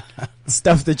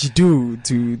stuff that you do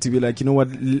to be like, you know what,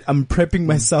 I'm prepping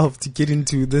myself to get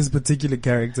into this particular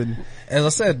character? As I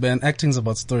said, man, acting's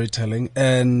about storytelling,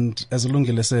 and as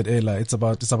Lungile said earlier, it's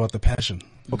about the passion.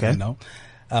 Okay.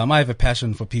 I have a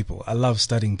passion for people. I love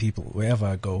studying people wherever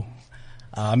I go.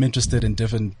 I'm interested in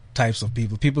different types of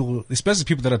people, especially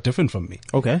people that are different from me.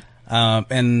 Okay.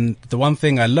 And the one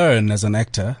thing I learn as an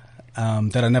actor,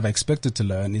 that I never expected to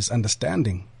learn, is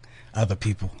understanding other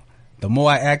people. The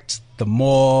more I act, the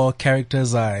more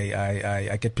characters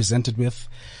I get presented with,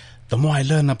 the more I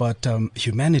learn about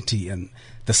humanity and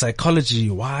the psychology,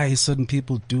 why certain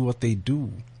people do what they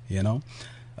do, to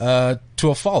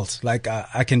a fault. Like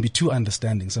I can be too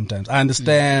understanding sometimes. I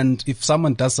understand if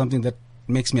someone does something that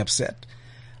makes me upset,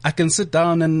 I can sit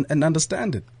down and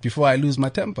understand it before I lose my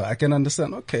temper. I can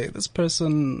understand, okay, this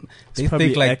person, they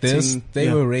think like acting, this,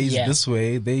 they were raised this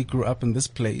way, they grew up in this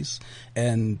place,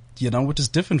 and, which is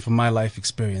different from my life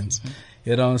experience.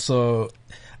 So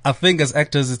I think as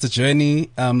actors, it's a journey.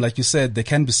 Like you said, there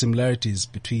can be similarities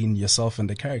between yourself and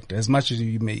the character. As much as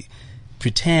you may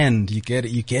pretend you're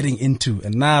getting into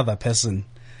another person,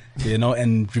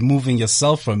 and removing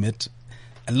yourself from it,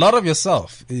 a lot of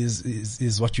yourself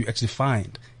is what you actually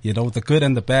find, the good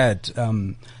and the bad,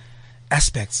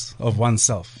 aspects of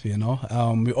oneself,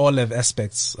 we all have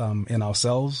aspects, in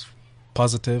ourselves,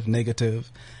 positive,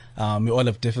 negative. We all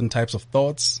have different types of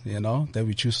thoughts, that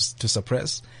we choose to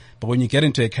suppress. But when you get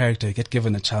into a character, you get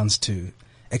given a chance to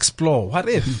explore. What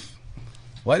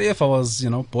if I was,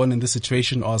 born in this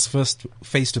situation, or I was first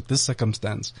faced with this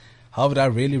circumstance? How would I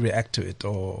really react to it?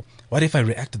 Or what if I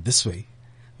reacted this way?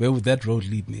 Where would that road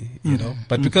lead me?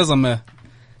 But because I'm a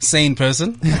sane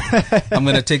person, I'm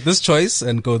going to take this choice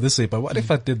and go this way. But what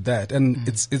if I did that? And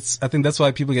I think that's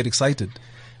why people get excited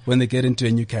when they get into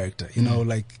a new character.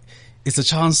 Like it's a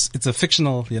chance, it's a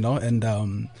fictional,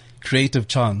 and creative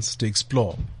chance to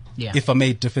explore. Yeah. If I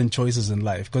made different choices in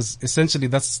life, because essentially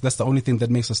that's the only thing that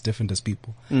makes us different as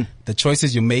people. The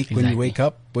choices you make when you wake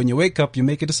up. When you wake up, you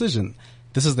make a decision.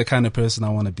 This is the kind of person I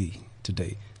want to be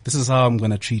today. This is how I'm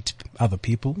going to treat other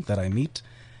people that I meet.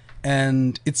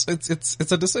 And it's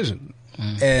a decision.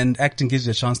 And acting gives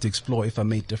you a chance to explore if I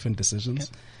made different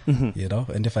decisions,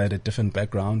 and if I had a different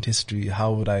background, history,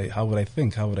 how would I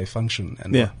think? How would I function?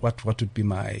 And what would be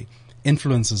my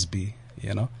influences be,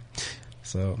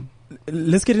 So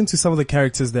let's get into some of the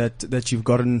characters that you've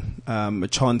gotten a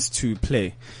chance to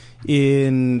play.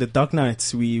 In The Dark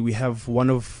Knight, we have one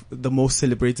of the most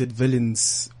celebrated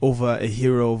villains over a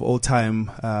hero of all time,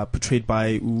 portrayed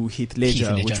by Heath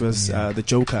Ledger, which was the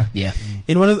Joker. Yeah.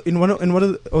 In one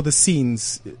of the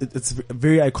scenes, it's a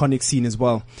very iconic scene as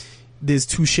well. There's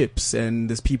two ships and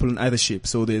there's people in either ship.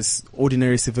 So there's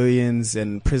ordinary civilians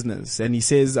and prisoners. And he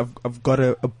says, I've got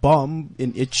a bomb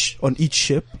on each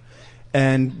ship,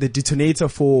 and the detonator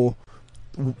for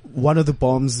one of the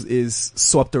bombs is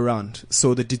swapped around.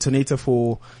 So the detonator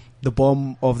for the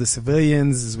bomb of the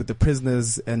civilians is with the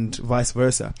prisoners and vice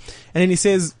versa. And then he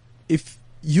says, if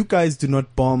you guys do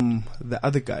not bomb the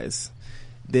other guys,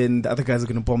 then the other guys are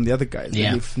going to bomb the other guys.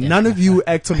 Yeah. And if none of you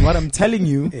act on what I'm telling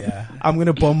you, I'm going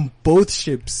to bomb both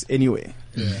ships anyway.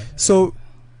 Yeah. So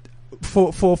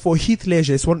for Heath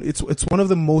Ledger, it's one of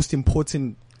the most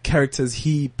important characters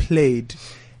he played,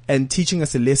 and teaching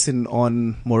us a lesson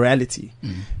on morality.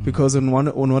 Because on one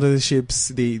of the ships,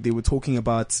 they were talking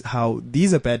about how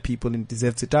these are bad people and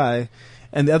deserve to die,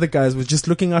 and the other guys were just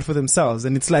looking out for themselves.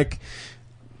 And it's like,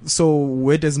 so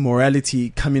where does morality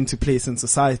come into place in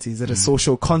society? Is it a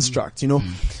social construct?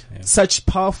 Such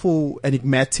powerful,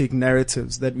 enigmatic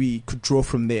narratives that we could draw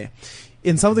from there.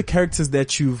 In some of the characters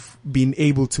that you've been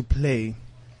able to play,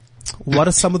 what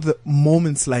are some of the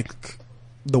moments like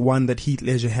the one that Heath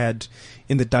Ledger had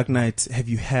in The Dark Knight have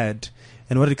you had,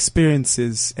 and what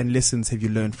experiences and lessons have you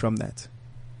learned from that?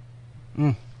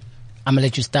 I'm gonna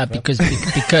let you start because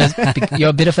you're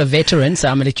a bit of a veteran, so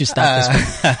I'm gonna let you start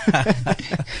this one.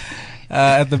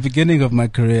 At the beginning of my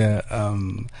career,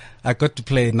 I got to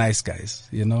play nice guys,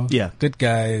 good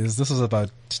guys. This was about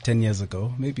 10 years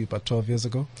ago, maybe about 12 years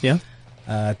ago. Yeah.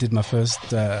 I did my first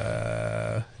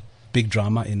big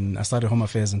drama I started Home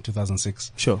Affairs in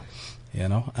 2006. Sure.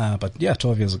 But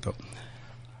 12 years ago.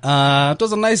 It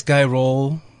was a nice guy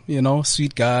role,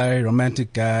 sweet guy,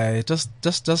 romantic guy, just,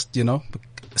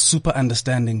 super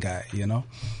understanding guy,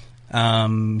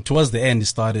 Towards the end, he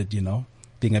started,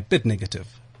 being a bit negative.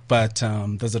 But,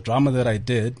 there's a drama that I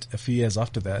did a few years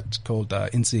after that called,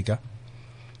 Insika,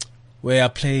 where I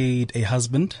played a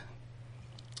husband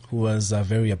who was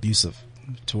very abusive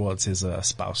towards his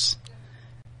spouse.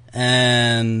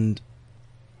 And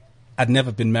I'd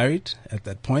never been married at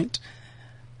that point.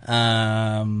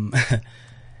 And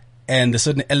there's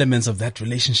certain elements of that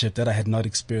relationship that I had not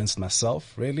experienced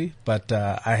myself, really, but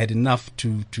I had enough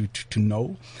to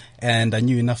know, and I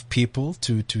knew enough people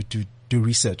to do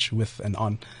research with and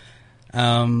on.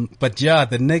 But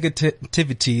the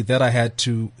negativity that I had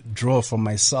to draw from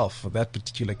myself for that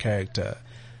particular character,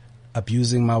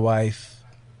 abusing my wife,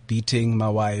 beating my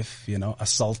wife,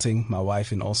 assaulting my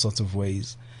wife in all sorts of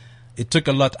ways, it took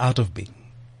a lot out of me.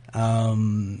 I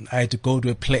had to go to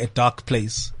a dark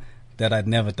place that I'd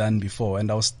never done before, and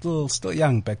I was still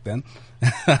young back then.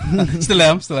 still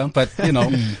am, but I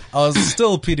was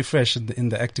still pretty fresh in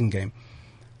the acting game.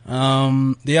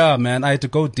 Man, I had to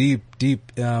go deep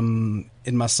in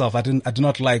myself. I did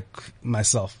not like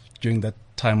myself during that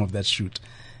time of that shoot.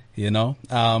 I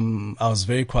was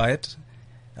very quiet.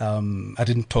 I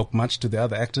didn't talk much to the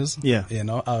other actors. Yeah.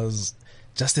 I was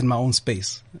just in my own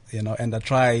space, and I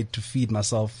tried to feed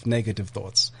myself negative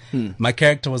thoughts. My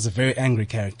character was a very angry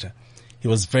character. He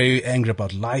was very angry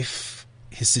about life.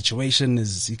 His situation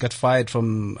he got fired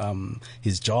from,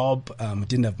 his job.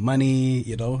 Didn't have money,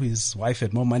 his wife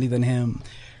had more money than him.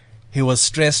 He was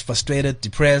stressed, frustrated,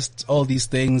 depressed, all these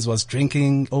things, was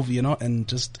drinking over,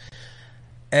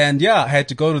 and I had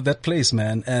to go to that place,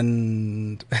 man.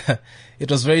 And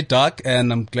it was very dark,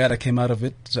 and I'm glad I came out of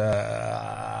it.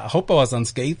 I hope I was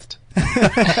unscathed.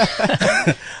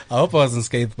 I hope I was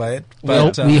unscathed by it.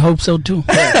 But, we hope so too.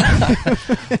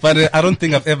 But I don't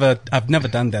think I've never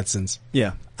done that since.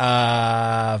 Yeah.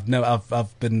 I've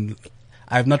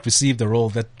not received the role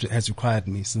that has required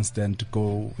me since then to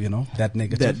go, that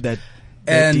negative. That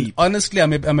and deep. Honestly,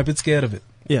 I'm a bit scared of it.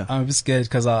 Yeah. I'm a bit scared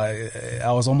because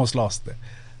I was almost lost there.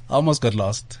 I almost got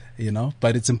lost,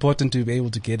 but it's important to be able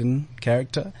to get in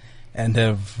character and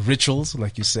have rituals,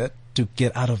 like you said, to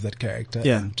get out of that character.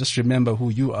 Yeah. And just remember who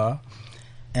you are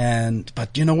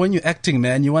But when you're acting,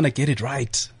 man, you want to get it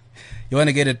right. You want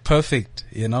to get it perfect,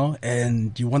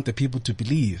 and you want the people to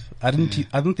believe. I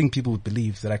don't think people would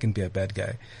believe that I can be a bad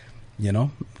guy,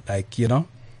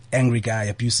 angry guy,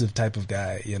 abusive type of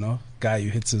guy, guy who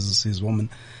hits his woman,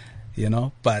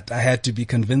 but I had to be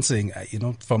convincing,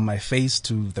 from my face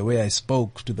to the way I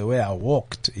spoke to the way I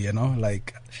walked,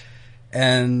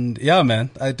 and yeah, man,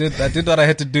 I did what I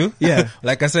had to do. Yeah.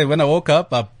 Like I said, when I woke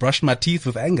up, I brushed my teeth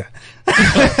with anger.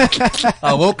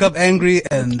 I woke up angry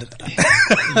and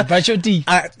you brush your teeth.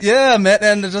 Yeah, man.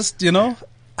 And I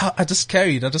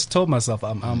just told myself,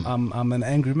 I'm an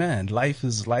angry man. Life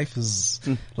is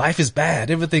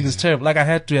bad. Everything is terrible. Like I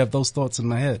had to have those thoughts in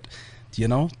my head,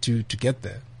 to get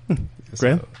there.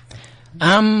 Graham?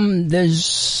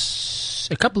 There's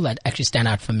a couple that actually stand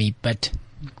out for me, but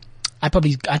I'd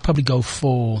probably go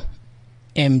for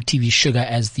MTV Sugar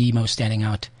as the most standing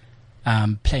out.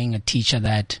 Playing a teacher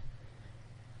that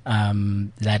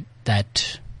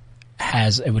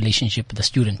has a relationship with a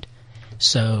student.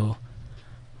 So,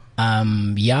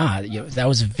 that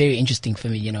was very interesting for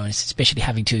me, especially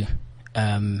having to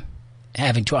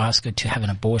ask her to have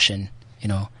an abortion,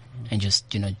 and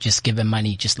just give her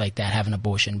money just like that, have an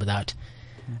abortion without,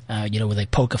 with a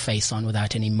poker face on,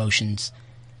 without any emotions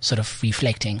sort of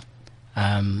reflecting.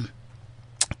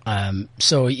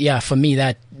 So yeah, for me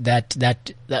that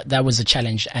was a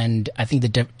challenge, and I think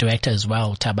the director as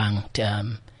well, Tabang,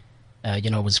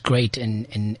 was great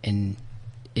in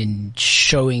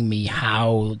showing me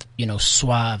how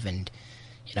suave and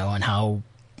and how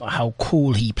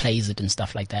cool he plays it and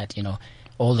stuff like that.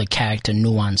 All the character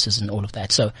nuances and all of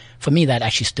that. So for me, that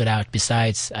actually stood out.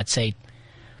 Besides, I'd say.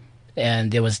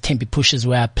 And there was Tempe Pushes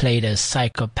where I played a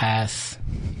psychopath,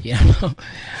 The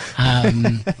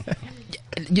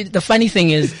funny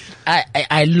thing is,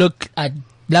 I'd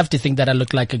love to think that I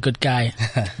look like a good guy,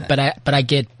 but I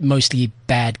get mostly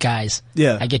bad guys.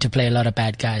 Yeah. I get to play a lot of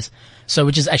bad guys. So,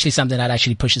 which is actually something that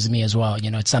actually pushes me as well.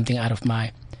 It's something out of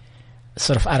my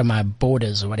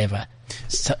borders or whatever.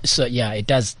 So yeah, it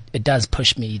does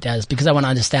push me. It does, because I want to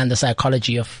understand the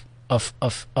psychology of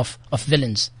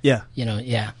villains. Yeah.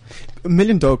 Yeah. $1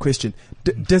 million question.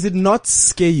 Does it not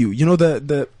scare you?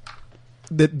 The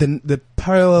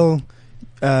parallel,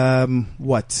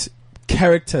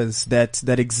 characters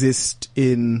that exist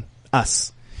in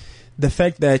us. The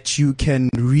fact that you can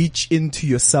reach into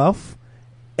yourself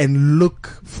and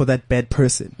look for that bad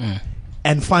person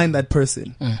and find that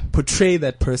person, portray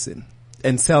that person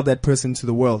and sell that person to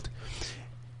the world,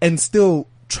 and still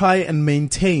try and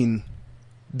maintain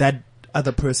that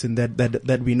other person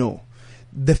that we know.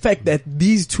 The fact that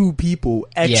these two people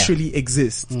actually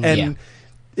exist, and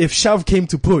if shove came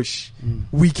to push,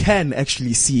 we can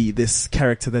actually see this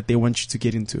character that they want you to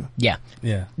get into. Yeah.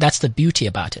 That's the beauty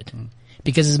about it,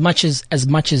 because as much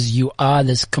as you are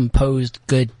this composed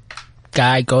good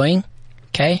guy going,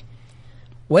 okay,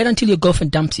 wait until your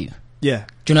girlfriend dumps you. Yeah.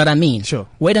 Do you know what I mean? Sure.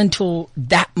 Wait until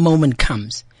that moment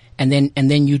comes. And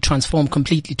then you transform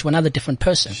completely to another different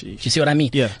person. Sheesh. Do you see what I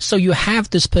mean? Yeah. So you have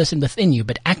this person within you,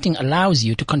 but acting allows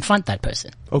you to confront that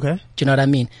person. Okay. Do you know what I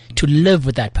mean? To live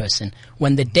with that person.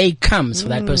 When the day comes for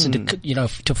that person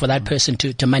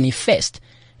to manifest,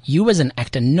 you as an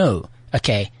actor know,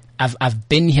 okay, I've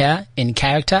been here in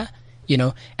character,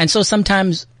 and so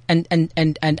sometimes, and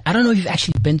I don't know if you've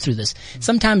actually been through this.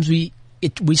 Sometimes we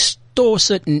store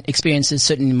certain experiences,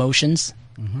 certain emotions,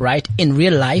 right? In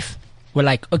real life. We're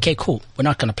like, okay, cool. We're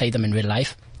not going to play them in real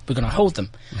life. We're going to hold them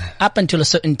up until a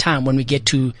certain time when we get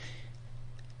to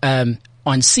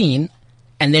on scene,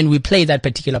 and then we play that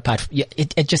particular part. Yeah,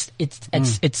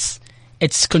 it's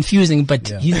confusing, but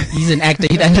he's an actor.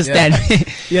 He'd understand.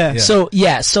 Yeah. So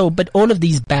but all of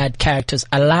these bad characters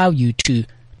allow you to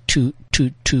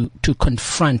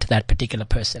confront that particular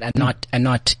person and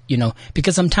not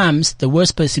because sometimes the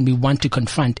worst person we want to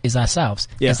confront is ourselves.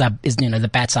 Is the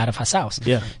bad side of ourselves.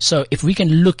 Yeah. So if I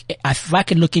can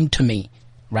look into me,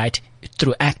 right,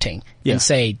 through acting and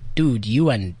say, dude, you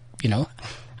and I don't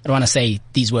want to say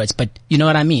these words, but you know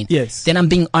what I mean? Yes. Then I'm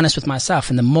being honest with myself,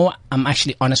 and the more I'm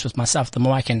actually honest with myself, the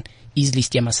more I can easily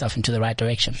steer myself into the right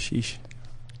direction. Sheesh.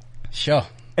 Sure.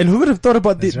 And who would have thought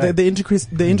about the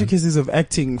intricacies of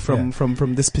acting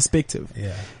from this perspective?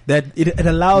 Yeah. That it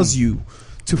allows you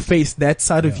to face that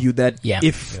side of you that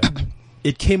if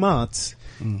it came out,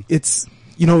 it's,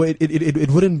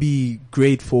 it wouldn't be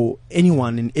great for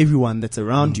anyone and everyone that's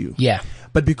around you. Yeah.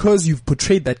 But because you've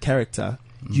portrayed that character,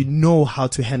 you know how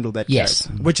to handle that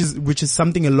character. Which is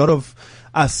something a lot of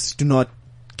us do not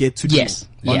get to do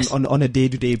on a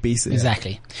day-to-day basis.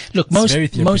 Exactly. Look, most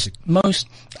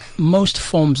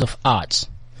forms of arts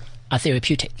are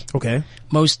therapeutic. Okay.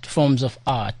 Most forms of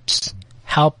art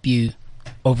help you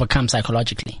overcome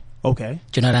psychologically. Okay.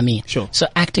 Do you know what I mean? Sure. So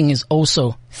acting is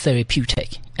also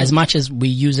therapeutic. As much as we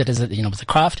use it as a, as a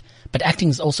craft, but acting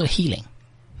is also healing.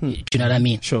 Do you know what I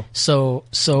mean? Sure. So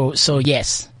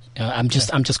yes. I'm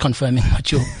just confirming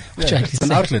what you actually it's an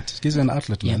said. outlet. It gives you an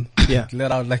outlet, man. Yeah.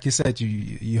 Let out, like you said,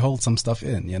 you hold some stuff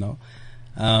in,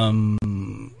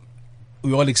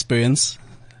 we all experience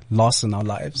loss in our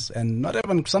lives, and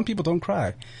some people don't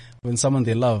cry when someone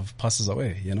they love passes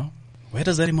away, Where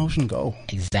does that emotion go?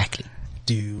 Exactly.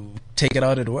 Do you take it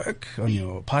out at work on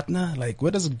your partner? Like,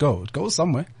 where does it go? It goes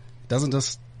somewhere. It doesn't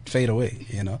just fade away,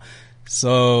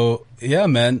 So, yeah,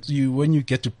 man, when you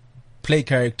get to play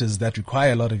characters that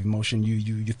require a lot of emotion,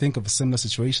 you think of a similar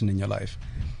situation in your life.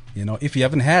 If you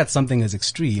haven't had something as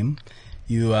extreme,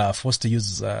 you are forced to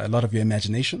use a lot of your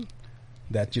imagination.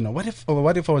 That, what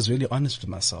if I was really honest with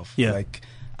myself? Yeah. Like,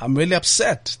 I'm really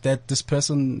upset that this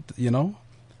person,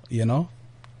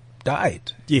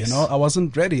 died. Yes. I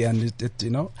wasn't ready, and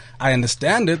I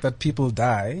understand it that people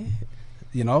die,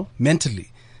 mentally.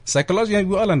 Psychologically,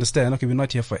 we all understand, okay, we're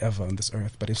not here forever on this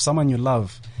earth, but if someone you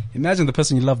love, imagine the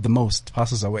person you love the most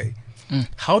passes away.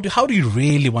 How do you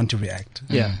really want to react?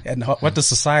 Yeah. And what does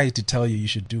society tell you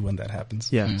should do when that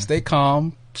happens? Yeah. Stay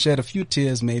calm, shed a few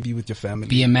tears maybe with your family.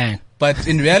 Be a man. But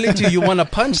in reality, you want to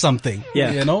punch something.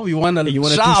 Yeah. You want to do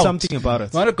something about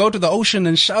it. You want to go to the ocean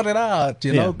and shout it out,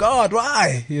 God,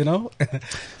 why?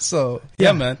 So,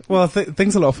 yeah, man. Well,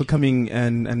 thanks a lot for coming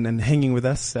and hanging with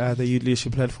us, the Youth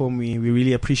Leadership Platform. We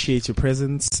really appreciate your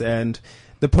presence and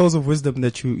the pearls of wisdom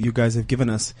that you guys have given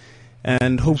us.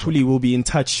 And hopefully we'll be in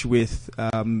touch with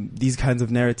these kinds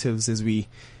of narratives as we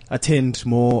attend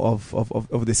more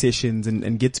of the sessions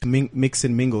and get to mix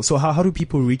and mingle. So how do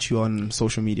people reach you on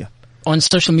social media? On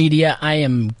social media, I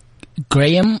am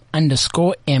Graham_MK.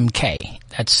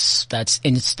 That's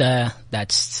Insta,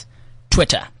 that's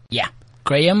Twitter. Yeah.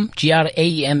 Graham,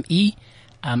 GRAME,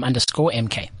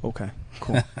 _MK. Okay.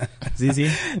 Cool. Zizi?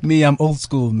 Me, I'm old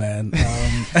school, man.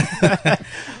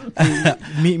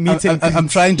 I'm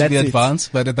trying to be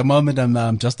advanced, but at the moment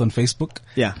I'm just on Facebook.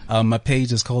 Yeah. My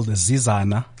page is called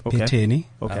Zizana Peteni.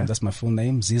 Okay. That's my full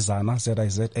name, Zizana,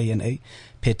 Zizana,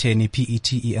 Peteni,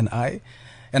 Peteni.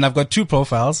 And I've got two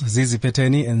profiles, Zizi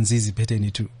Peteni and Zizi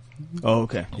Peteni 2. Oh,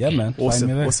 okay. Yeah, man. Awesome.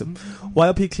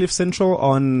 YLP Cliff Central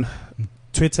on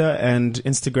Twitter and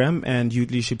Instagram, and Youth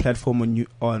Leadership Platform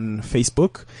on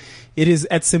Facebook. It is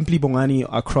at Simply Bongani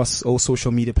across all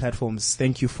social media platforms.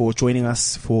 Thank you for joining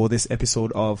us for this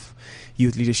episode of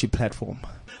Youth Leadership Platform.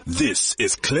 This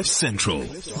is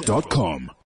CliffCentral.com.